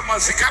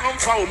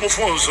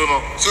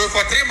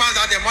 months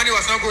that the money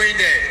was not going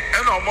there.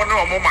 And no money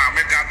or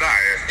mama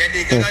die. Then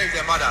they gathered with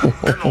the mother.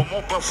 And no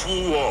more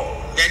fool.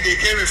 Then they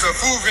came with a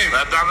full vim.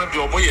 That done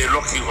your boy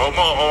lucky or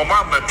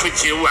mama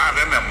twitch you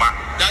out and a ma.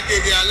 That day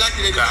they are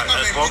lucky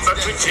they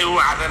twitch you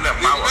out and a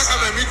ma. He must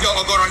have a meet your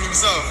Ogoro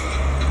himself.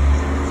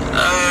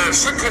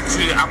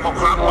 Secretary, I'm a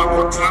crap.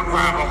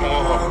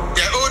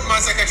 The old man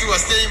secretary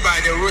was staying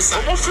by the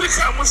roadside.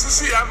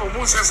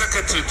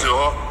 Secretary.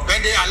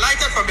 When they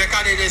alighted from the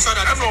car, they saw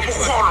that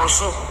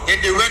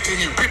then they went to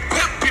him.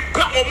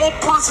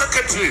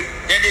 Secretary.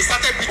 Then they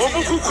started beating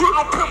him.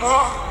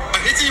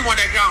 Hitting him on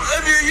the ground.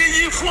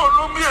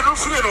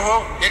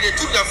 Then they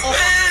took the phone.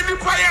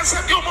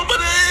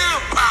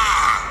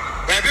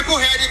 When people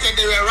heard it and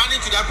they were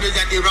running to that place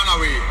and they ran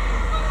away.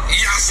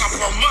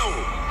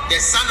 The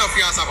son of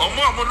Sarpong.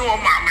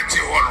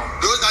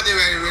 Those that they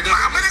were with the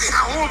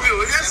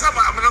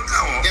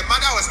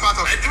mother was part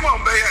of it.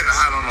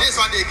 This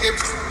one they came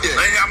there.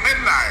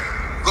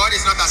 God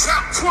is not a son.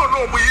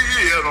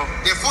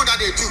 The phone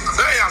that they took.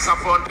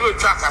 Sarpong's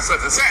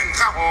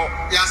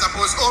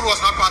own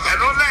was not part of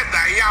it.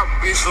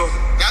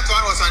 That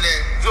one was on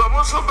there.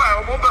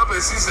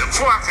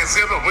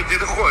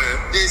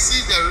 They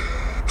see the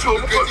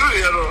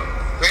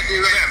when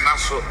they went,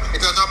 it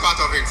was not part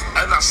of it.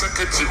 And the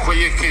secretary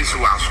case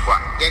was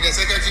what? Then the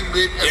secretary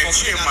made a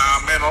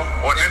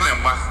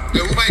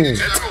the woman in the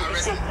channel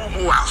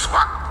was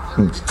what?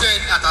 10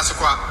 at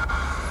Asqua.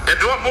 They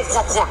don't move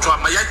quarter.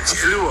 My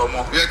jail.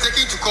 We are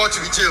taken to court to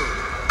be jailed.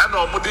 And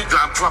no money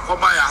grant truck on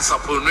my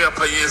Sarpong near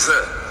Payes.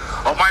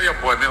 Or my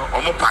appointment,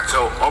 or my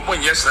pacho, or my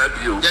yes, I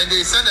do. Then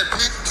they send a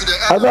plea to the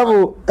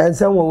Azabu and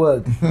some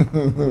word.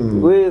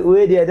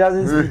 We there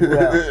doesn't speak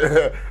well.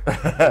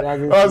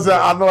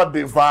 I'm not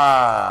the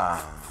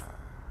far.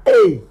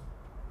 Hey,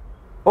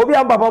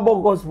 Obian Papa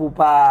Gospel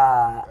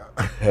Pa.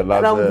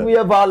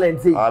 I'm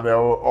violent.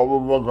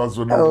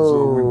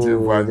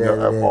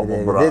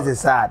 This is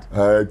sad.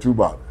 Too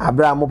bad.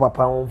 Abraham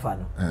Papa won't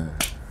fan.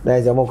 There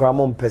is a more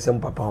common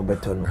person, Papa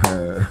Beton.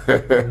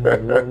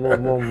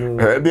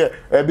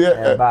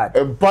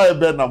 Empire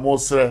Ben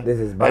Amosre. This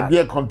is bad.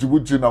 Idea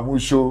contribute to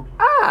Namusho.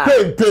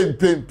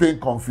 Pain,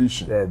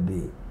 confusion.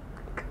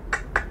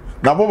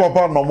 Now,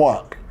 Papa no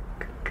more.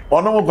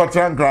 Ono mo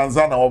kotran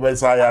granza na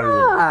obesa yare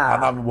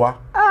anamwa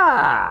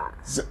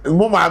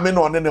mo ma me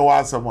no ne ne wa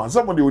asamo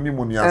somebody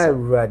onimu ni asamo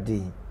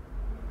everybody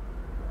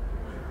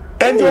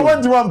and you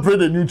want to pray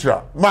the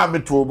neutral ma me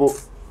tobo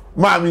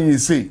ma me you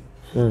say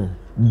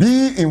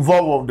be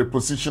involved of the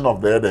position of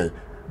the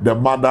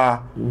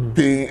mother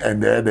pain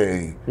and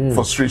the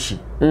frustration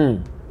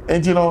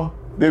and you know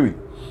David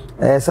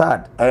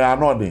sad I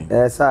know dey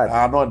sad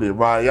I know dey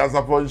but ya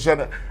support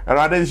shene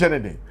rather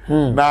shene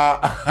na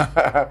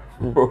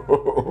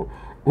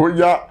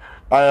oya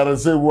I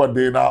say what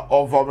day na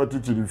offer me to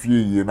the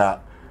fee na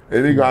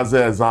any guy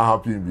say is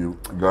happy view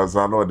because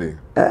I know dey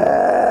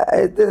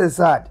it is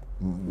sad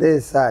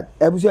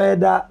ebusia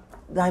da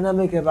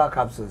dynamic herbal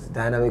capsules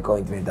dynamic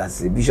ointment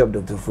that's Bishop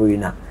Dr.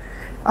 Furina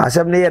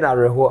asem ne na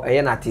reho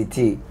e na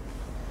tete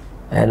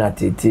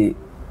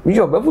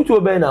Bishop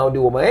efutu be na odi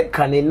wo ma e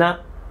kanena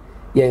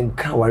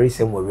yenka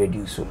warisem wo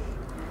radio so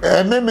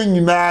ene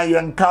nyina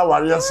yenka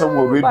warisem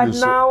wo radio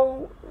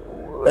so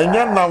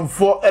enya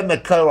namfo ene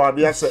ka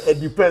warisem e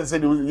depends say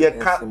ye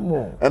ka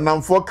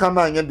namfo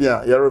kana anya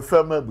dia ye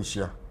refer ma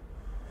abusia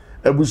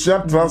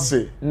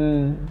transe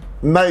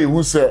na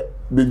ehu se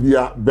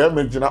bibia be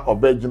magina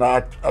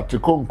obagina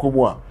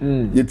atekonkomu a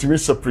yetimi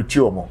separate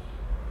omo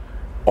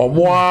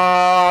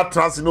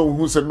transe no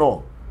hu se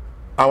no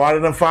aware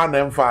na fa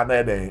na mfa na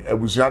eden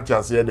abusia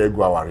transe ye da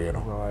egu aware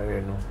no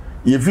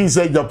ye fi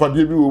say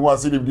japade bi wo mu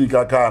ase de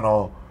kaka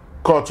no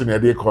court na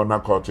de corner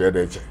court ye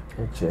de che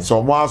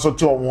so mo aso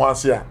te omo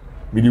ase a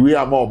mi di we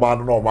ama oba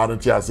no oba no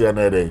ti ase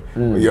na eden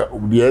ye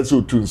de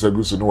eso tu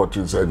nsagusu no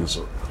tu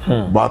nsagusu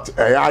but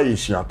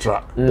ayishi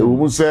atra e wo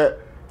mu say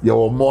ye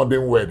wo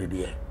modern word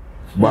there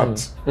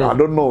but I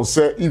don't know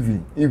say if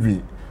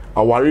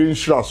aware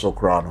insura so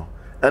kra no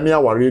ene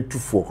aware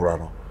tufo kra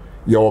no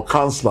your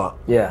counselor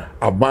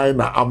aban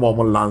na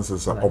amom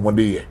lances omo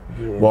de ye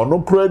but no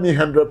kura ni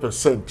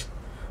 100%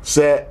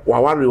 say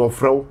waware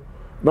ofrew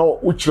na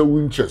uchre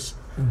winches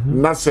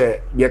na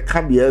say ye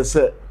ka de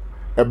say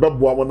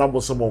ebeboa mo na mo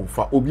se mo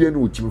mfa obi ani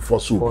utimi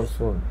foso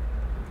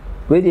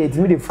we dey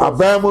etimi de foso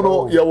aban mo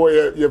no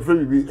ye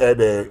free bi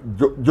the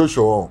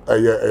Joshua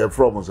ye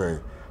from say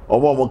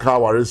omo ka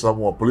ware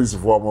some police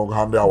for omo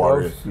handle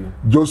ware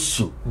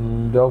Josu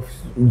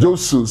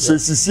se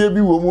sisie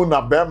bi wo mu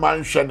na be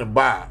man hwe ne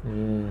ba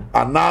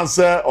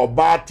ananse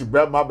oba ti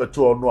be ma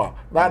beto ono a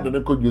na de ne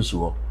ko Josu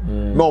ho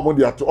na omo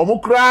de ato omo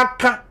kra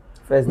aka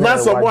na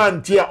so mo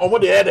anti a omo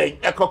de ede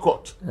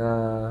ekokot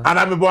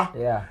anamebo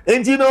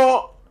enti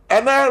no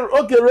ana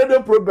okay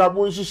radio program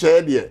mo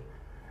hihye de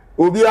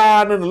obi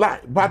a ne lie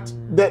but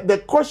the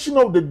question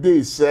of the day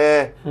is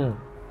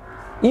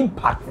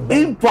impact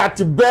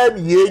ben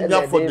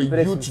yenya for the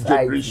youth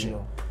generation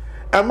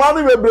and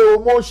money we bring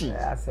emotions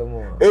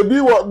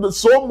ebi what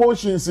so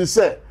emotions is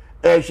say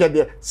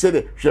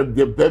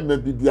the ben me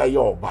bi dia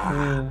yoba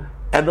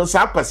and no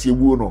sa kwase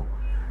wu no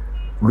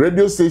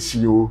radio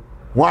station o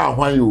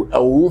hwan yo e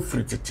wo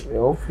frititi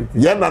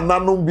ye na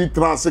nanom bi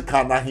trans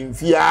kana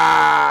himfia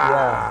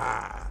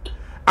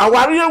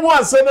awariye mu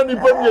asena ni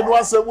pamye no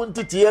asemu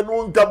ntitiye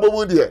no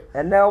nkabomu de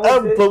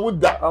empamu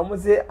da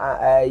say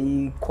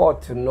I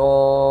court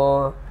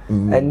no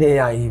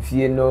ene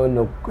ahifie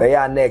no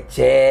ya na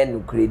che no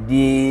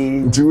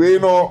credit ntiwe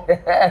no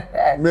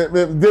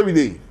me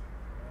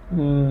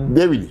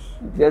David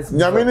yes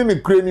nyamini ni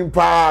kreni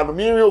pa no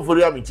mi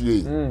ofori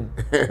amitiye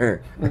e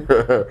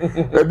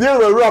dey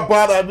ro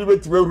pa da bi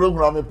betime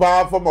ro me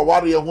pa for ma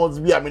wariye ho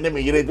bi amene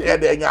me yire e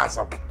de nya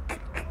asam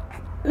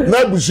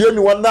na bushie ni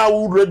wana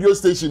wo radio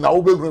station na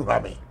wo be green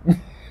rame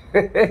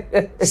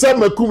se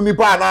makum ni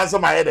pa na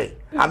ansama yede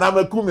ana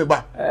makum me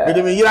ba me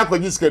de me yira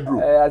kwaji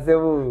schedule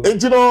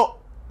enti no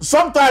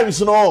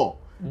sometimes no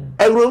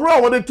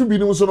ewurowura won de to bi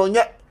ni so no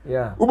nya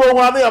ubo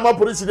wa na ya ma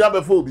police dia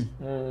be fo bi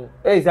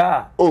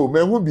sir oh me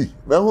hu bi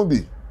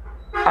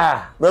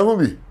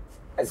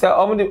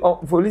so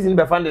police ni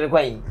be fan de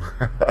kwa yin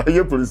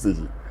ye police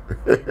station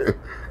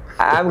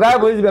I'm going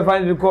police be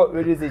fan de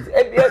radio station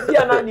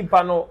e na ni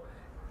pa no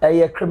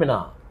a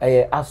criminal,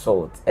 a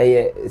assault,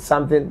 a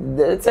something.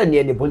 It's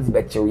near the police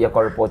betcha. You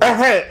can report.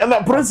 And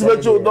the police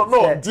betcha don't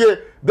know.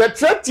 The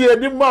threat here,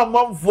 the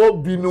man for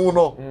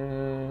Binuno.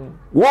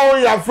 Whoa,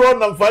 you're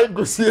from and fight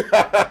to see.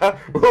 Oh,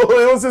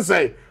 I also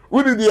say,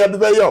 who did the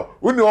other yo?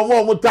 Who know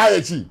more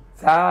Mutayachi?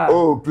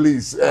 Oh,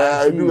 please,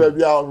 I do have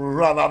your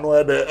run on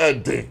where the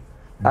end.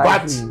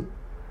 But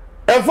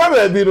if I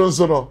have been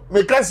also, no,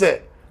 make us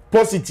say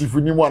positive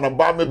when you want to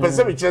buy me, but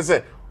some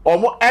say.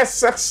 Omo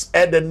SS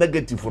and the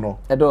negative no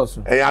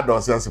edoso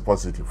adoso as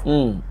positive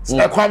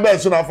e kwan be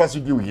so na fa so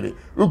di wire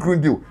ukru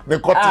di ne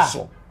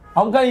cortisol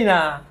am kan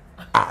ina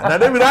na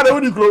dem na de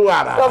wudi kro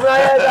wa na so na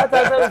ya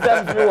ta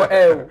wo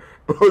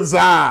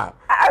oza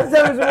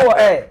service wo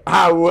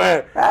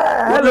we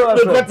hello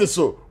the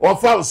cortisol o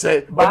fa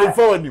say but the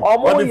for you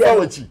on the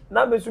for chi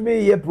na me so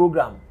me ye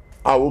program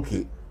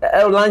okay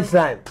lunch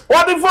time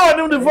what the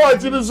for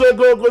chi so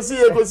go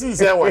see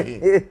say wa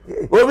he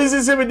obi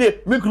see me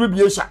de me kru bi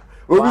esha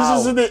obi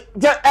sisi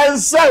de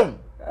ensem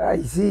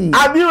I see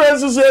abi we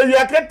so you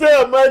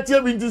akete ma tie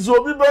bi nti so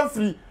obi ba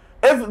free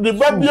if the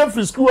baby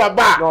free school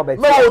aba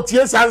no o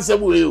tie sansem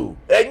we o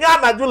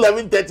enya na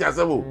 11:30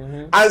 asebo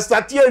I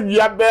start here we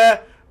be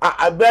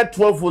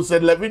 12 or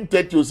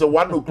 11:30 so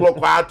 1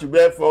 o'clock to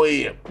be 4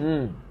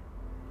 a.m.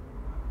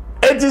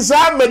 It is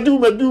a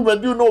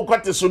medu no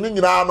kwate so ni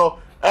nyina no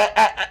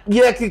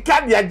ye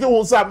kika dia je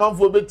won sa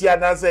manfo betia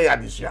na say ya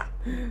disua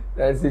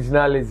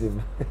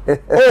sensationalism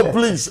oh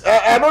please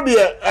I know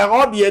the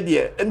all the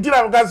there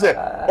ndira am ka say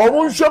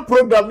omo nhwe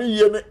program ni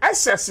ye ni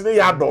access ni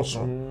ya doso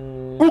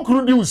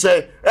ukuru di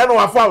say e no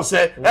afa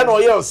say e no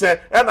ye say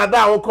e na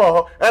da wo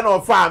ko e no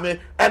fa me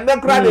and the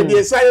crowd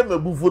dey say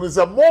mabufu ni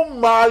say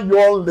mama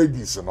young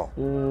ladies no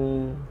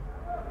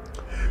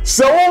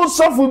so won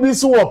sofu bi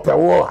so wo pe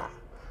wo a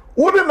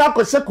wo de na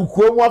ko se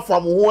kukuo mu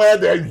afam ho e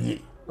da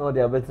wie no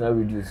they are better to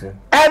reduce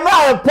and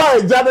now pa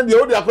jana dey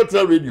o dey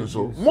akotra radio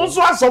so mo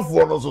so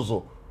asofo no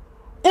so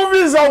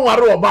ubi za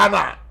nware oba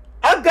na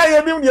aka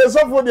ye nim dey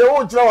sofo dey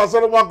o kira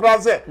wasoro makra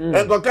se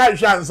enko ka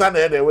hwa ansa na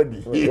e dey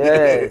wadi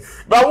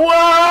na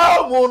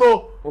wa mo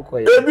no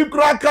ebi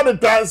kra ka de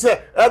tan se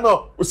e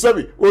no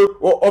osabi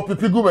o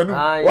pipigu manu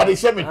what dey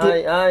share me to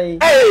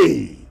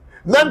hey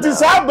nanti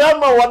sa ba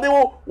ma wode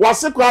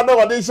wase kwa na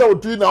wode hye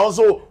otu na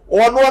so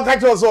ono aka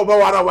kire so oba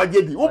wara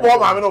wagedi wo bo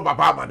ma me no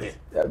papa amane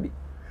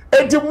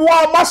enti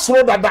moa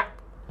masoro dada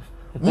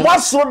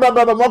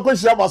na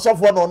makohia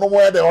masofo no no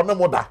mo ye de ono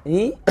mo da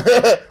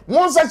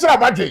mo nsa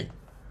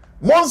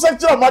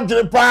kira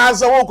madwen pa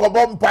sa wo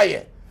kobo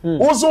mpaye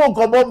wo so wo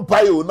kobo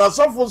mpaye na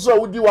sofo so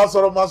wudi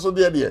wasoro maso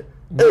de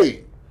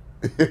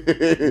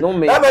no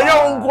me na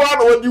yo nkwa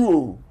na wodi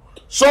wo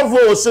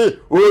sofo se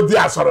odi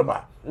asoro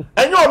ba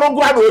enyo no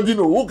nkwa na odi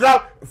no wo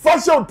ka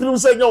fashion trim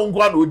se enyo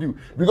nkwa na odi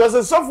because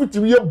the sofo ti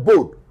ye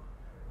bold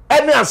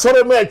Any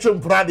asore me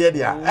atwem pra de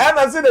dia e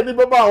na se de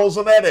nipa ba ho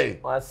so na de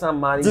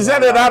ti se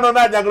de no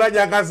na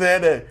jagraja ka se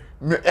de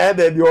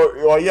de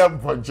o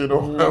mponchi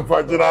no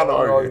mponchi na no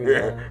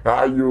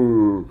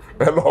ayo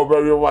e no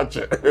very watch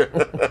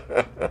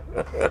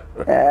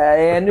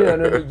enu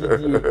no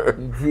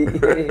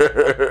gidi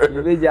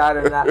you be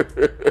jare na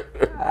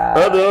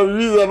the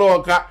reason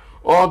o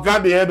ka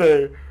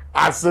de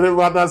asere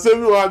wada se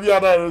bi wa bi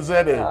ada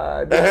se de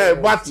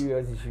but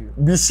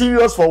be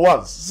serious for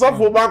once some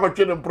for back ko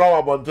twene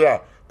prawa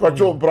bonte ko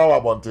twene prawa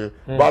bonte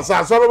but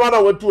sa so ma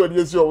na wetu ani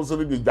esi o so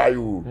ni jai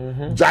o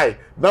jai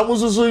na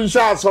mususu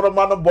insha so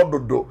ma no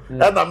bododo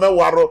e na me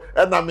waro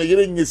e na me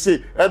yiri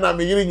nyese e na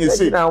me yiri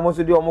nyese na o mo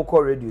so di o mo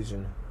call radio so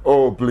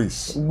oh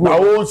please na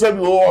o se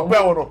bi o pe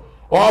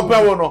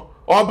wono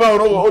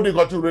o di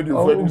got to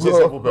radio for you say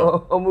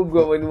something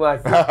omugo mo ni wa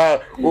se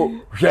oh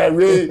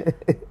shewe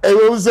e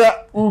wo say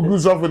ugu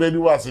so for any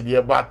wa se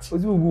dey but o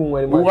si ugu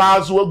won ni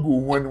wa so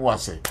ugu won ni wa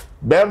se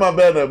be ma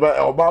be na be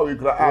oba we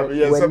kra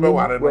yes se be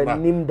ware na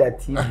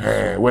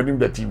when him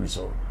the TV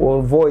so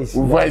on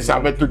voice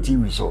abe to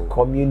TV so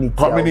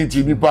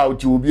community ni pa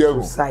uti obi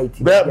ehun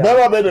be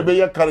ma be na be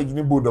ya carriage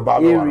ni bodo ba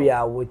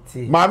area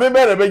woti ma me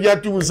be na be ya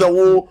tu se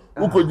wo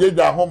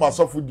ukojeja home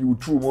asofo di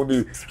utru mo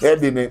ni e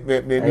de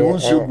ne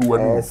unsu gu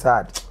wani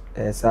sad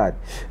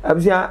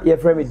abia your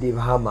friend Dave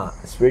Hammer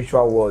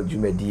spiritual world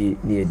jumedi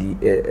near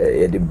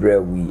the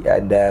brewery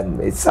and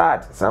it's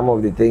sad some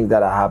of the things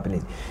that are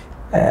happening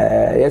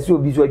yes we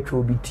be so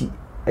chobiti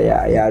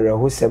ya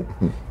rehosem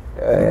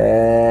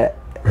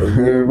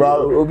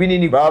obini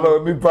ni balo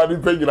ni pani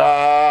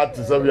pejira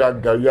ti so bi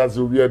angaria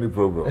so bi any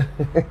problem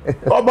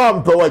oba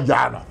mpe wa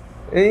jana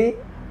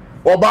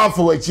oba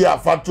fo wa chi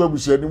afatu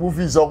abusu ni mu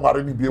fi so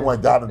nware ni bi wa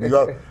jana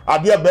because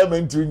ade be ma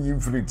nti nyi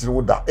infinity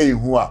no da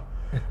ehu a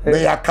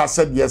me ya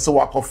kase de se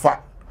wakofa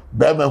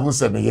be ma hu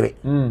se ne yire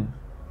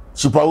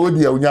super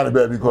wodi ya unya ne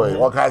be bi ko e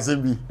o ka se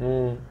bi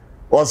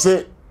o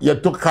se ye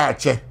to ka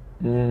che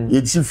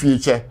ye ti fie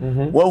che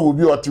wa wo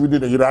bi o ti wudi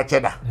ne yire che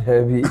da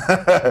bi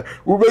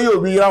wo be yo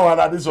bi ya wa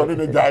na de so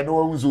ne jai no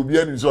wo so bi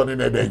ani so ne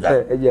de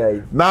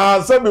jai na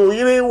se be o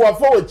yire wa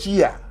fo wa chi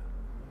ya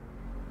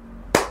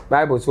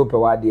Bible so pe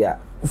wa dia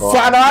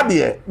fada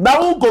de na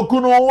wo koku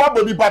no wa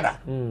bodi pada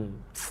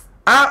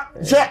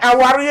je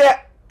aware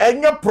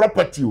enye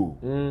property o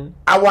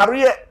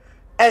aware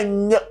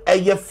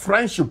enye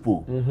friendship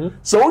o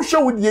so wo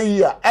hwe wo die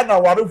yi a na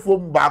aware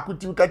fom ba ko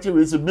ti ka che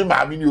we se mi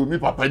ma mi ni o mi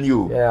papa ni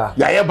o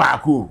ya ye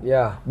ba ko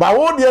ba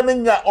wo de ne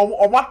nya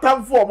o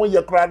matamfo o mo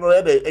ye kra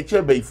no de e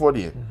che be fo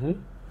de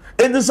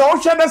enti so wo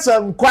hwe na se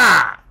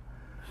nkwa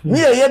ni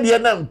ye de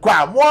na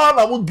nkwa mo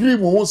na mo giri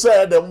mo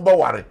se de mba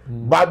ware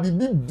ba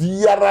bibi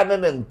biara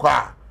ne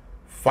nkwa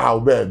fa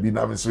oba bi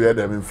na me so ye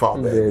de me fa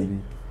oba bi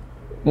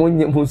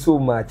muso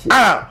machi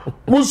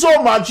muso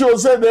machi o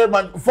se de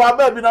fa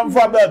ba bi na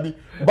fa ba bi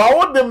ba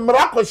wo de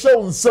mrako she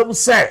unsem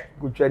se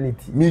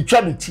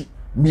mutuality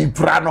mi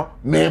prano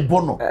me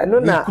bono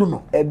mi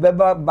kuno e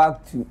beba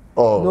back to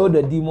know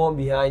the demon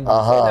behind you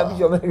and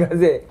bishop make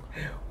say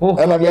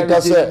and I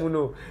say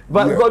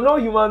but God, no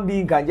human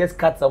being can just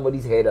cut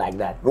somebody's head like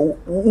that.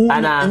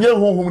 And you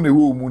home the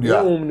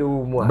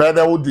womb,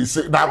 better would you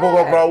say that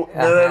go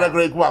na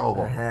great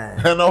one.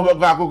 And over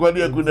back go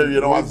there could you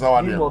know what's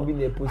our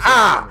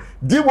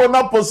demon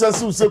not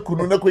possess you say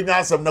kunu na kwenya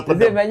asem na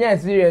kwenya. They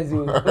experience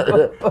you.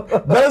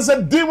 There is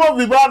a demon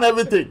behind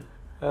everything.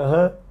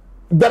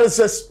 There is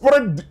a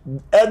spirit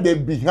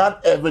and behind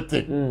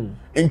everything.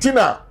 In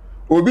China,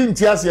 obi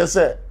ntiase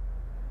say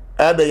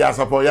the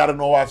Sarpong yare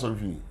no wa so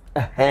fi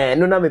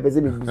no na me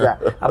pese me bisa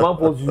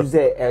amampo su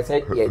say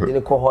say ye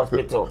dey call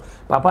hospital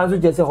papa so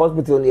je say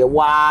hospital ne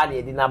wa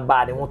ne dey na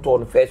ba ne ho to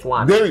no first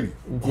one David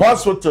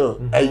hospital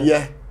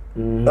eye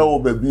e wo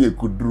ba bi e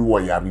kuduru wo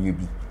yare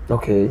bi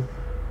okay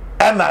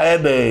na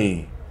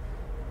dey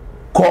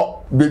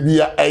ko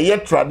baby eye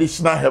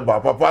traditional herbal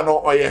papa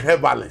no oye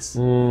herbalist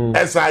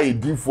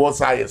SID for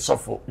say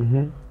sofo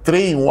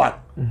 3 in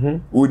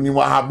 1 oni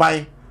wa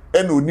haban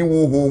e na oni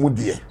wo mu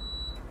de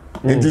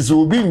it is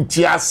obi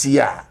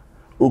ntiase a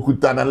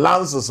okuta na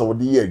lances of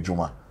the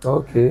adwuma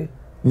okay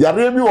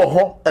yare bi wo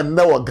ho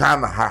enne wo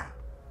Ghana ha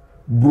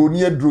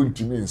broni adro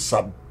ntimi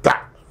nsada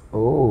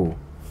oh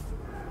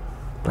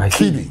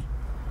kidney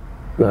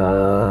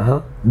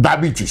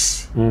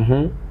diabetes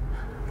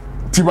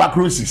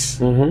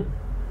tuberculosis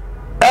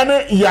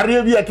ene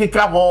yare bi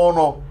akeka ho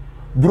no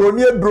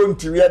broni adro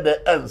ntimi de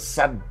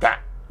ensada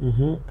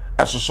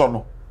esoso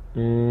no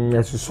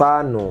esoso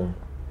ano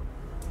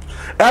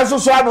eso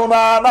so anu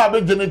na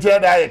be genete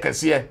da ye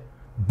kese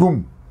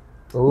boom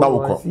na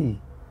woko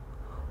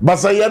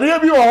basa yare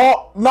bi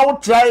ho na wo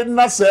try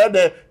na say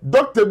de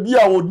doctor bi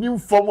a onim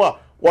fom a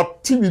wo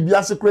ti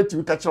bi secret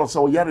bi ka kire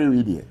so yare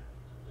wi de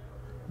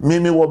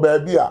mimi wo ba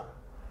bi a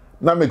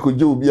na me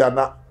koje obi a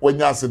na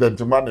wanya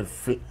accident ma ne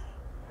fe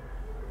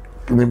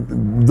ni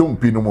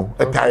dumpi no mo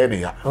e kae ne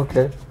ya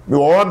okay me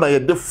wo na ye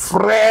de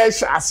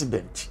fresh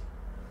accident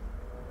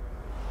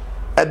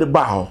e de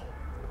ba ho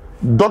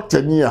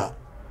doctor ni a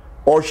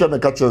o hwe ne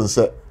ka kire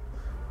se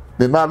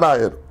ne na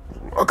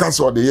Okay,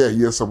 so the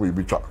year some we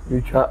be trap.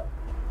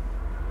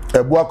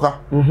 Ebuaka,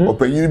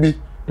 openyin bi,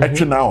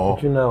 etwena ho,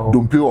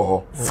 dumpi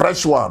ho,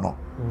 fresh one no.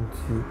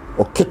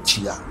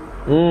 Okechia.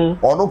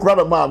 Ono kura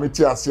da ma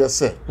meti ase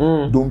se,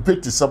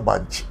 dumpi ti se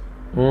banchi.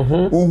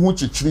 Uhu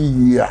chichiri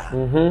yi a.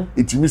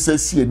 Itimi se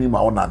si ani ma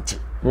wonante.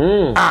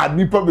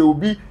 Nipa be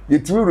obi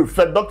yetimi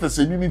refer doctor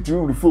say ni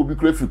timi refer obi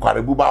kura fi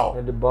kwarebu ba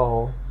ho. The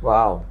ba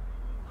wow.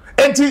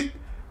 Enti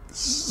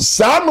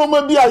sa no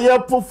ma bi aye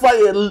pofa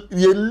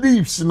ye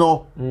leaves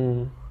no.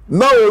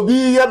 Na obi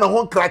ye na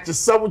ho krache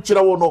sam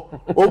kire wo no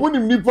obu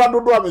nim nipa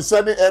dodo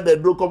amesane e de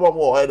do komo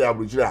mo he de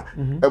abujira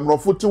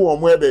emrofo ti wo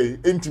mo e de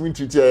intimi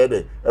titi e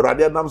de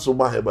erade nam so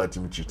ma he ba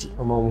timi titi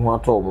mo ho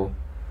ato mo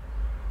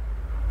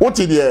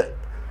oti de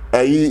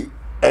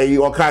eyi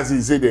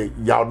okazi se de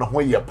ya no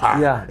ho ye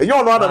pa enye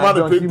ono na ma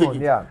de painting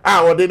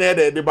o de na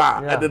de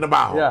ba e de na ba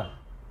ho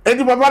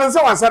enti papa ne se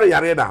wasare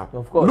yare da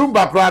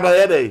lumba prada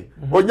ye de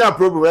onya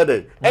problem ye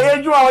de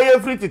eju a ye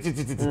free titi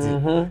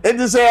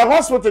enti say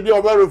hospital dey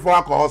over for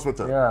a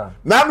hospital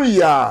na no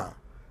ya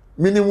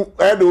minimum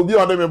e de obi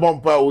on me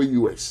bompa o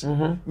US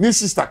ni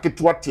sister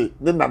ketwate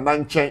ne nana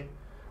nchen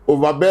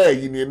over there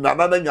yi ni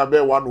nana na nya be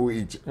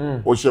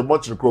 108 o she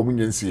much kro mu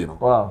nyensie no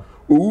wow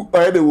o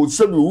e de wo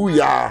se bi wu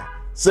ya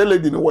say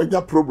lady no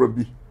wanya problem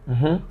bi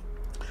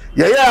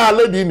ya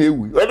lady na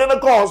ewu e de na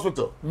call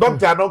hospital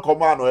doctor no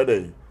come an o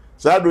de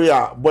Sado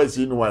ya boys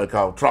in one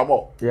account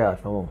travel. Yeah,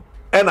 travel.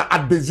 And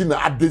adesina.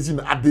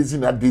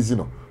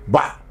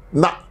 Ba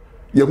na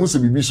ye hu se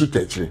bibi so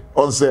techre.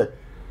 On say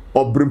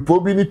obrimpo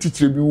bi ni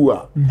titire bi wu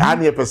a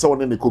ani e pese won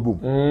ne kobum.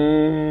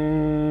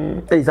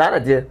 Is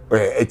that it?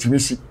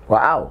 Etimisi.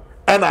 Wow.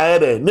 And I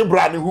had ne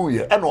bra ne hu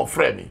ye and o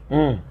frɛ me.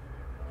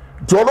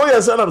 Jono ye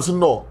say na so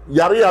no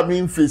yare ya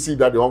me face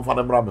that the on fa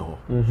na mra me ho.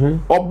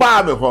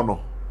 Oba me ho no.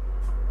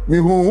 Mi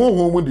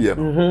hu mu de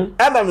no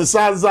ana mi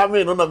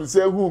sanzame no na mi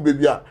say hu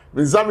bebi a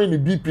mi zame ni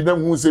BP na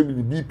hu say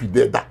ni BP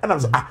de da ana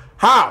mi say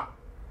how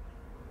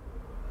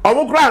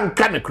omukra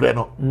nka ne kre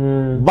no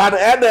but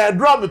e de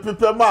draw me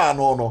pepe ma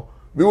no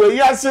mi we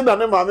yase na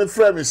ne ma me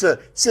frɛ mi say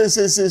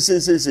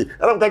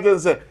ana mi ka ke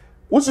say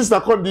what is the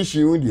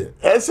condition you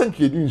there e sen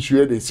ke di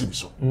nsuo de sim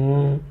so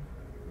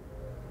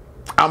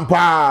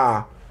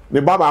ampa ne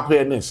baba ko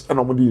enes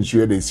ana mo di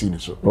nsuo de sim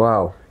so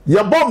wow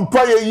ye bom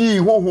pa ye yi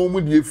hu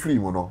mu de free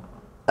mu no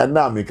and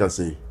now make us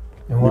say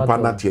nipa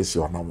na tiesi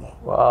onamo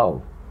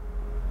wow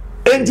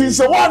enti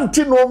se one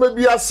thing no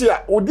maybe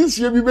asia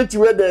odisi bi beti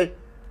we dey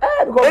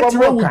because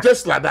we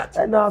just like that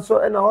and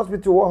so in a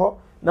hospital wo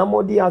na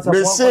modi answer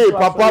me say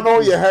papa no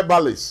ye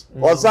herbalist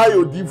or say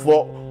odi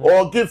for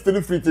or give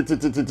free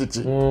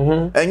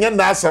enye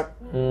na asa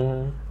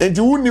enti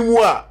wunimu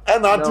a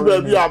na ati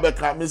ba bi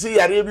abeka me say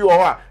yare bi wo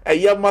ho a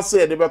eye ma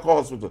say de be call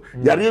hospital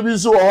yare bi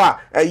so wo ho a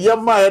eye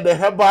ma de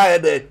herbal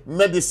de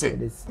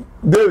medicine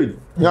David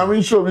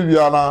nyame show bi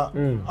bia na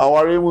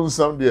aware mu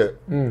nsam de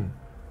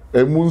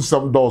emu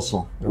nsam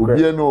dawson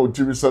obi no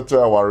otimi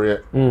settle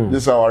aware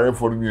this aware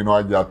for me no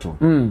ajato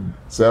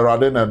say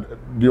rather na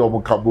di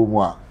omukabo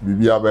mu a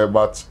bibia be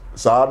but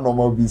sa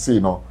normal be say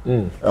no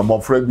my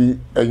friend be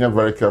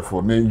very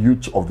careful na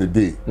youth of the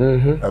day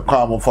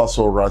kwa mo fa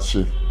so rush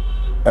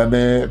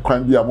and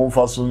kwan bi am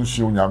fa so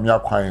nshi nyame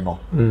akwan no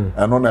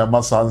eno na ma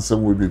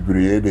sansem we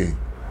bebre dey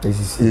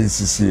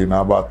ACC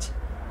na but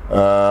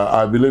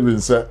I believe in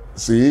say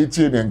it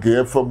and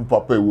care from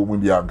papa woman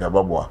di anka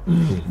babo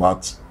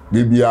but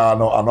bibia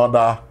no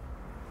another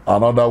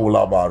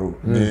wulabaru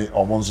ni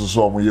omonso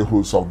so omo ye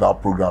host of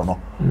that program no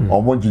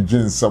omo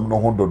jijin nsam no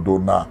ho dodo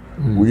na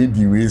we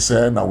di we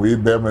say na we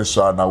be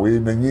mesha na we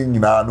na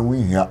nyina no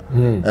hia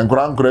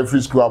enkura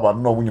free school aba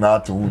no mo nyina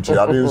ate hu ti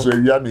ade nso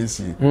awia na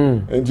esi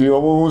enti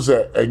omo hu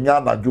se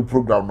enya na ju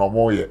program no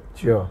mo ye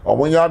sure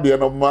omo nya de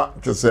no ma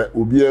te se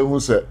obi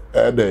ehu se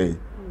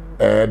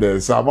de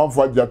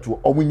samanfo ajato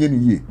omo nye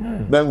ni ye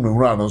na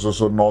nwura no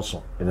so no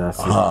so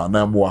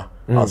na mboa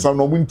asam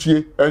no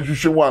muntie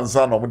enhwehwe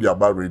wansa no mo de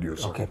aba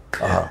radios okay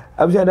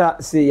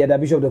abjada say ya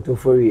Bishop Dr.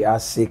 Fori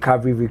as a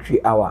Calvary Victory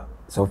Hour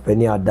so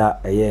penny ada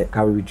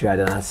Calvary Victory Hour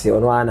na say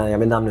ono ana ya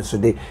menam no so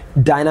the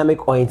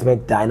dynamic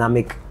ointment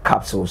dynamic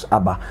capsules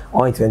aba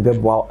ointment be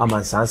boa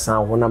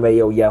amansansan ho na me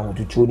ye ya ho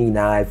tutu ni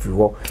na afiri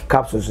ho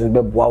capsules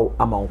be boa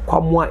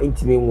amankwamo a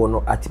intimi wo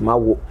no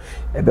atimawo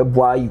be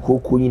boa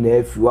yikoko ni na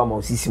afiri ama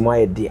osisi mo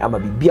ayede ama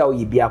bibia wo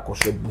ye bia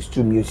akoso boost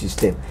immune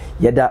system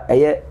yeda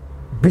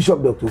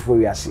Bishop Dr.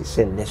 Fori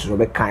send next to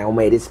be kind of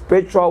the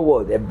spiritual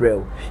world a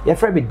brew. Your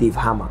friend be Dave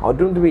Hammer or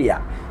don't do ya.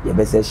 Your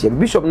best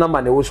Bishop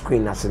number the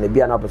screen as an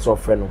be an episode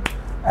friend.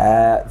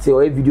 Say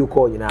a video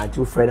call you know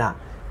two friend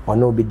or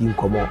no be doing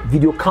come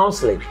video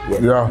counseling.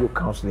 Yeah, video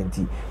counseling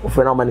tea. Or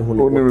friend money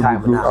who only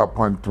time now.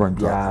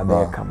 Appointment.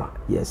 Yeah, come on.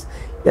 Yes.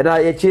 Yeah,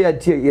 you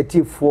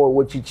cheer for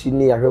what you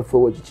chini, I heard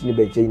for what you chini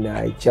be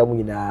china,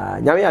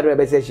 chamina. Nyamia do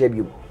best share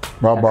you.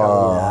 Bye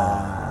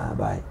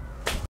bye.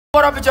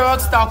 What up, it's your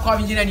rockstar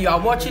coming and you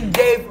are watching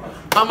Dave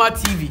Hammer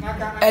TV.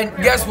 And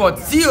guess what?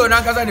 See you on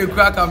the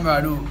crack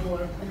camera, no.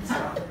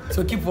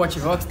 So keep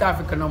watching Rockstar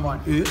Africa #1.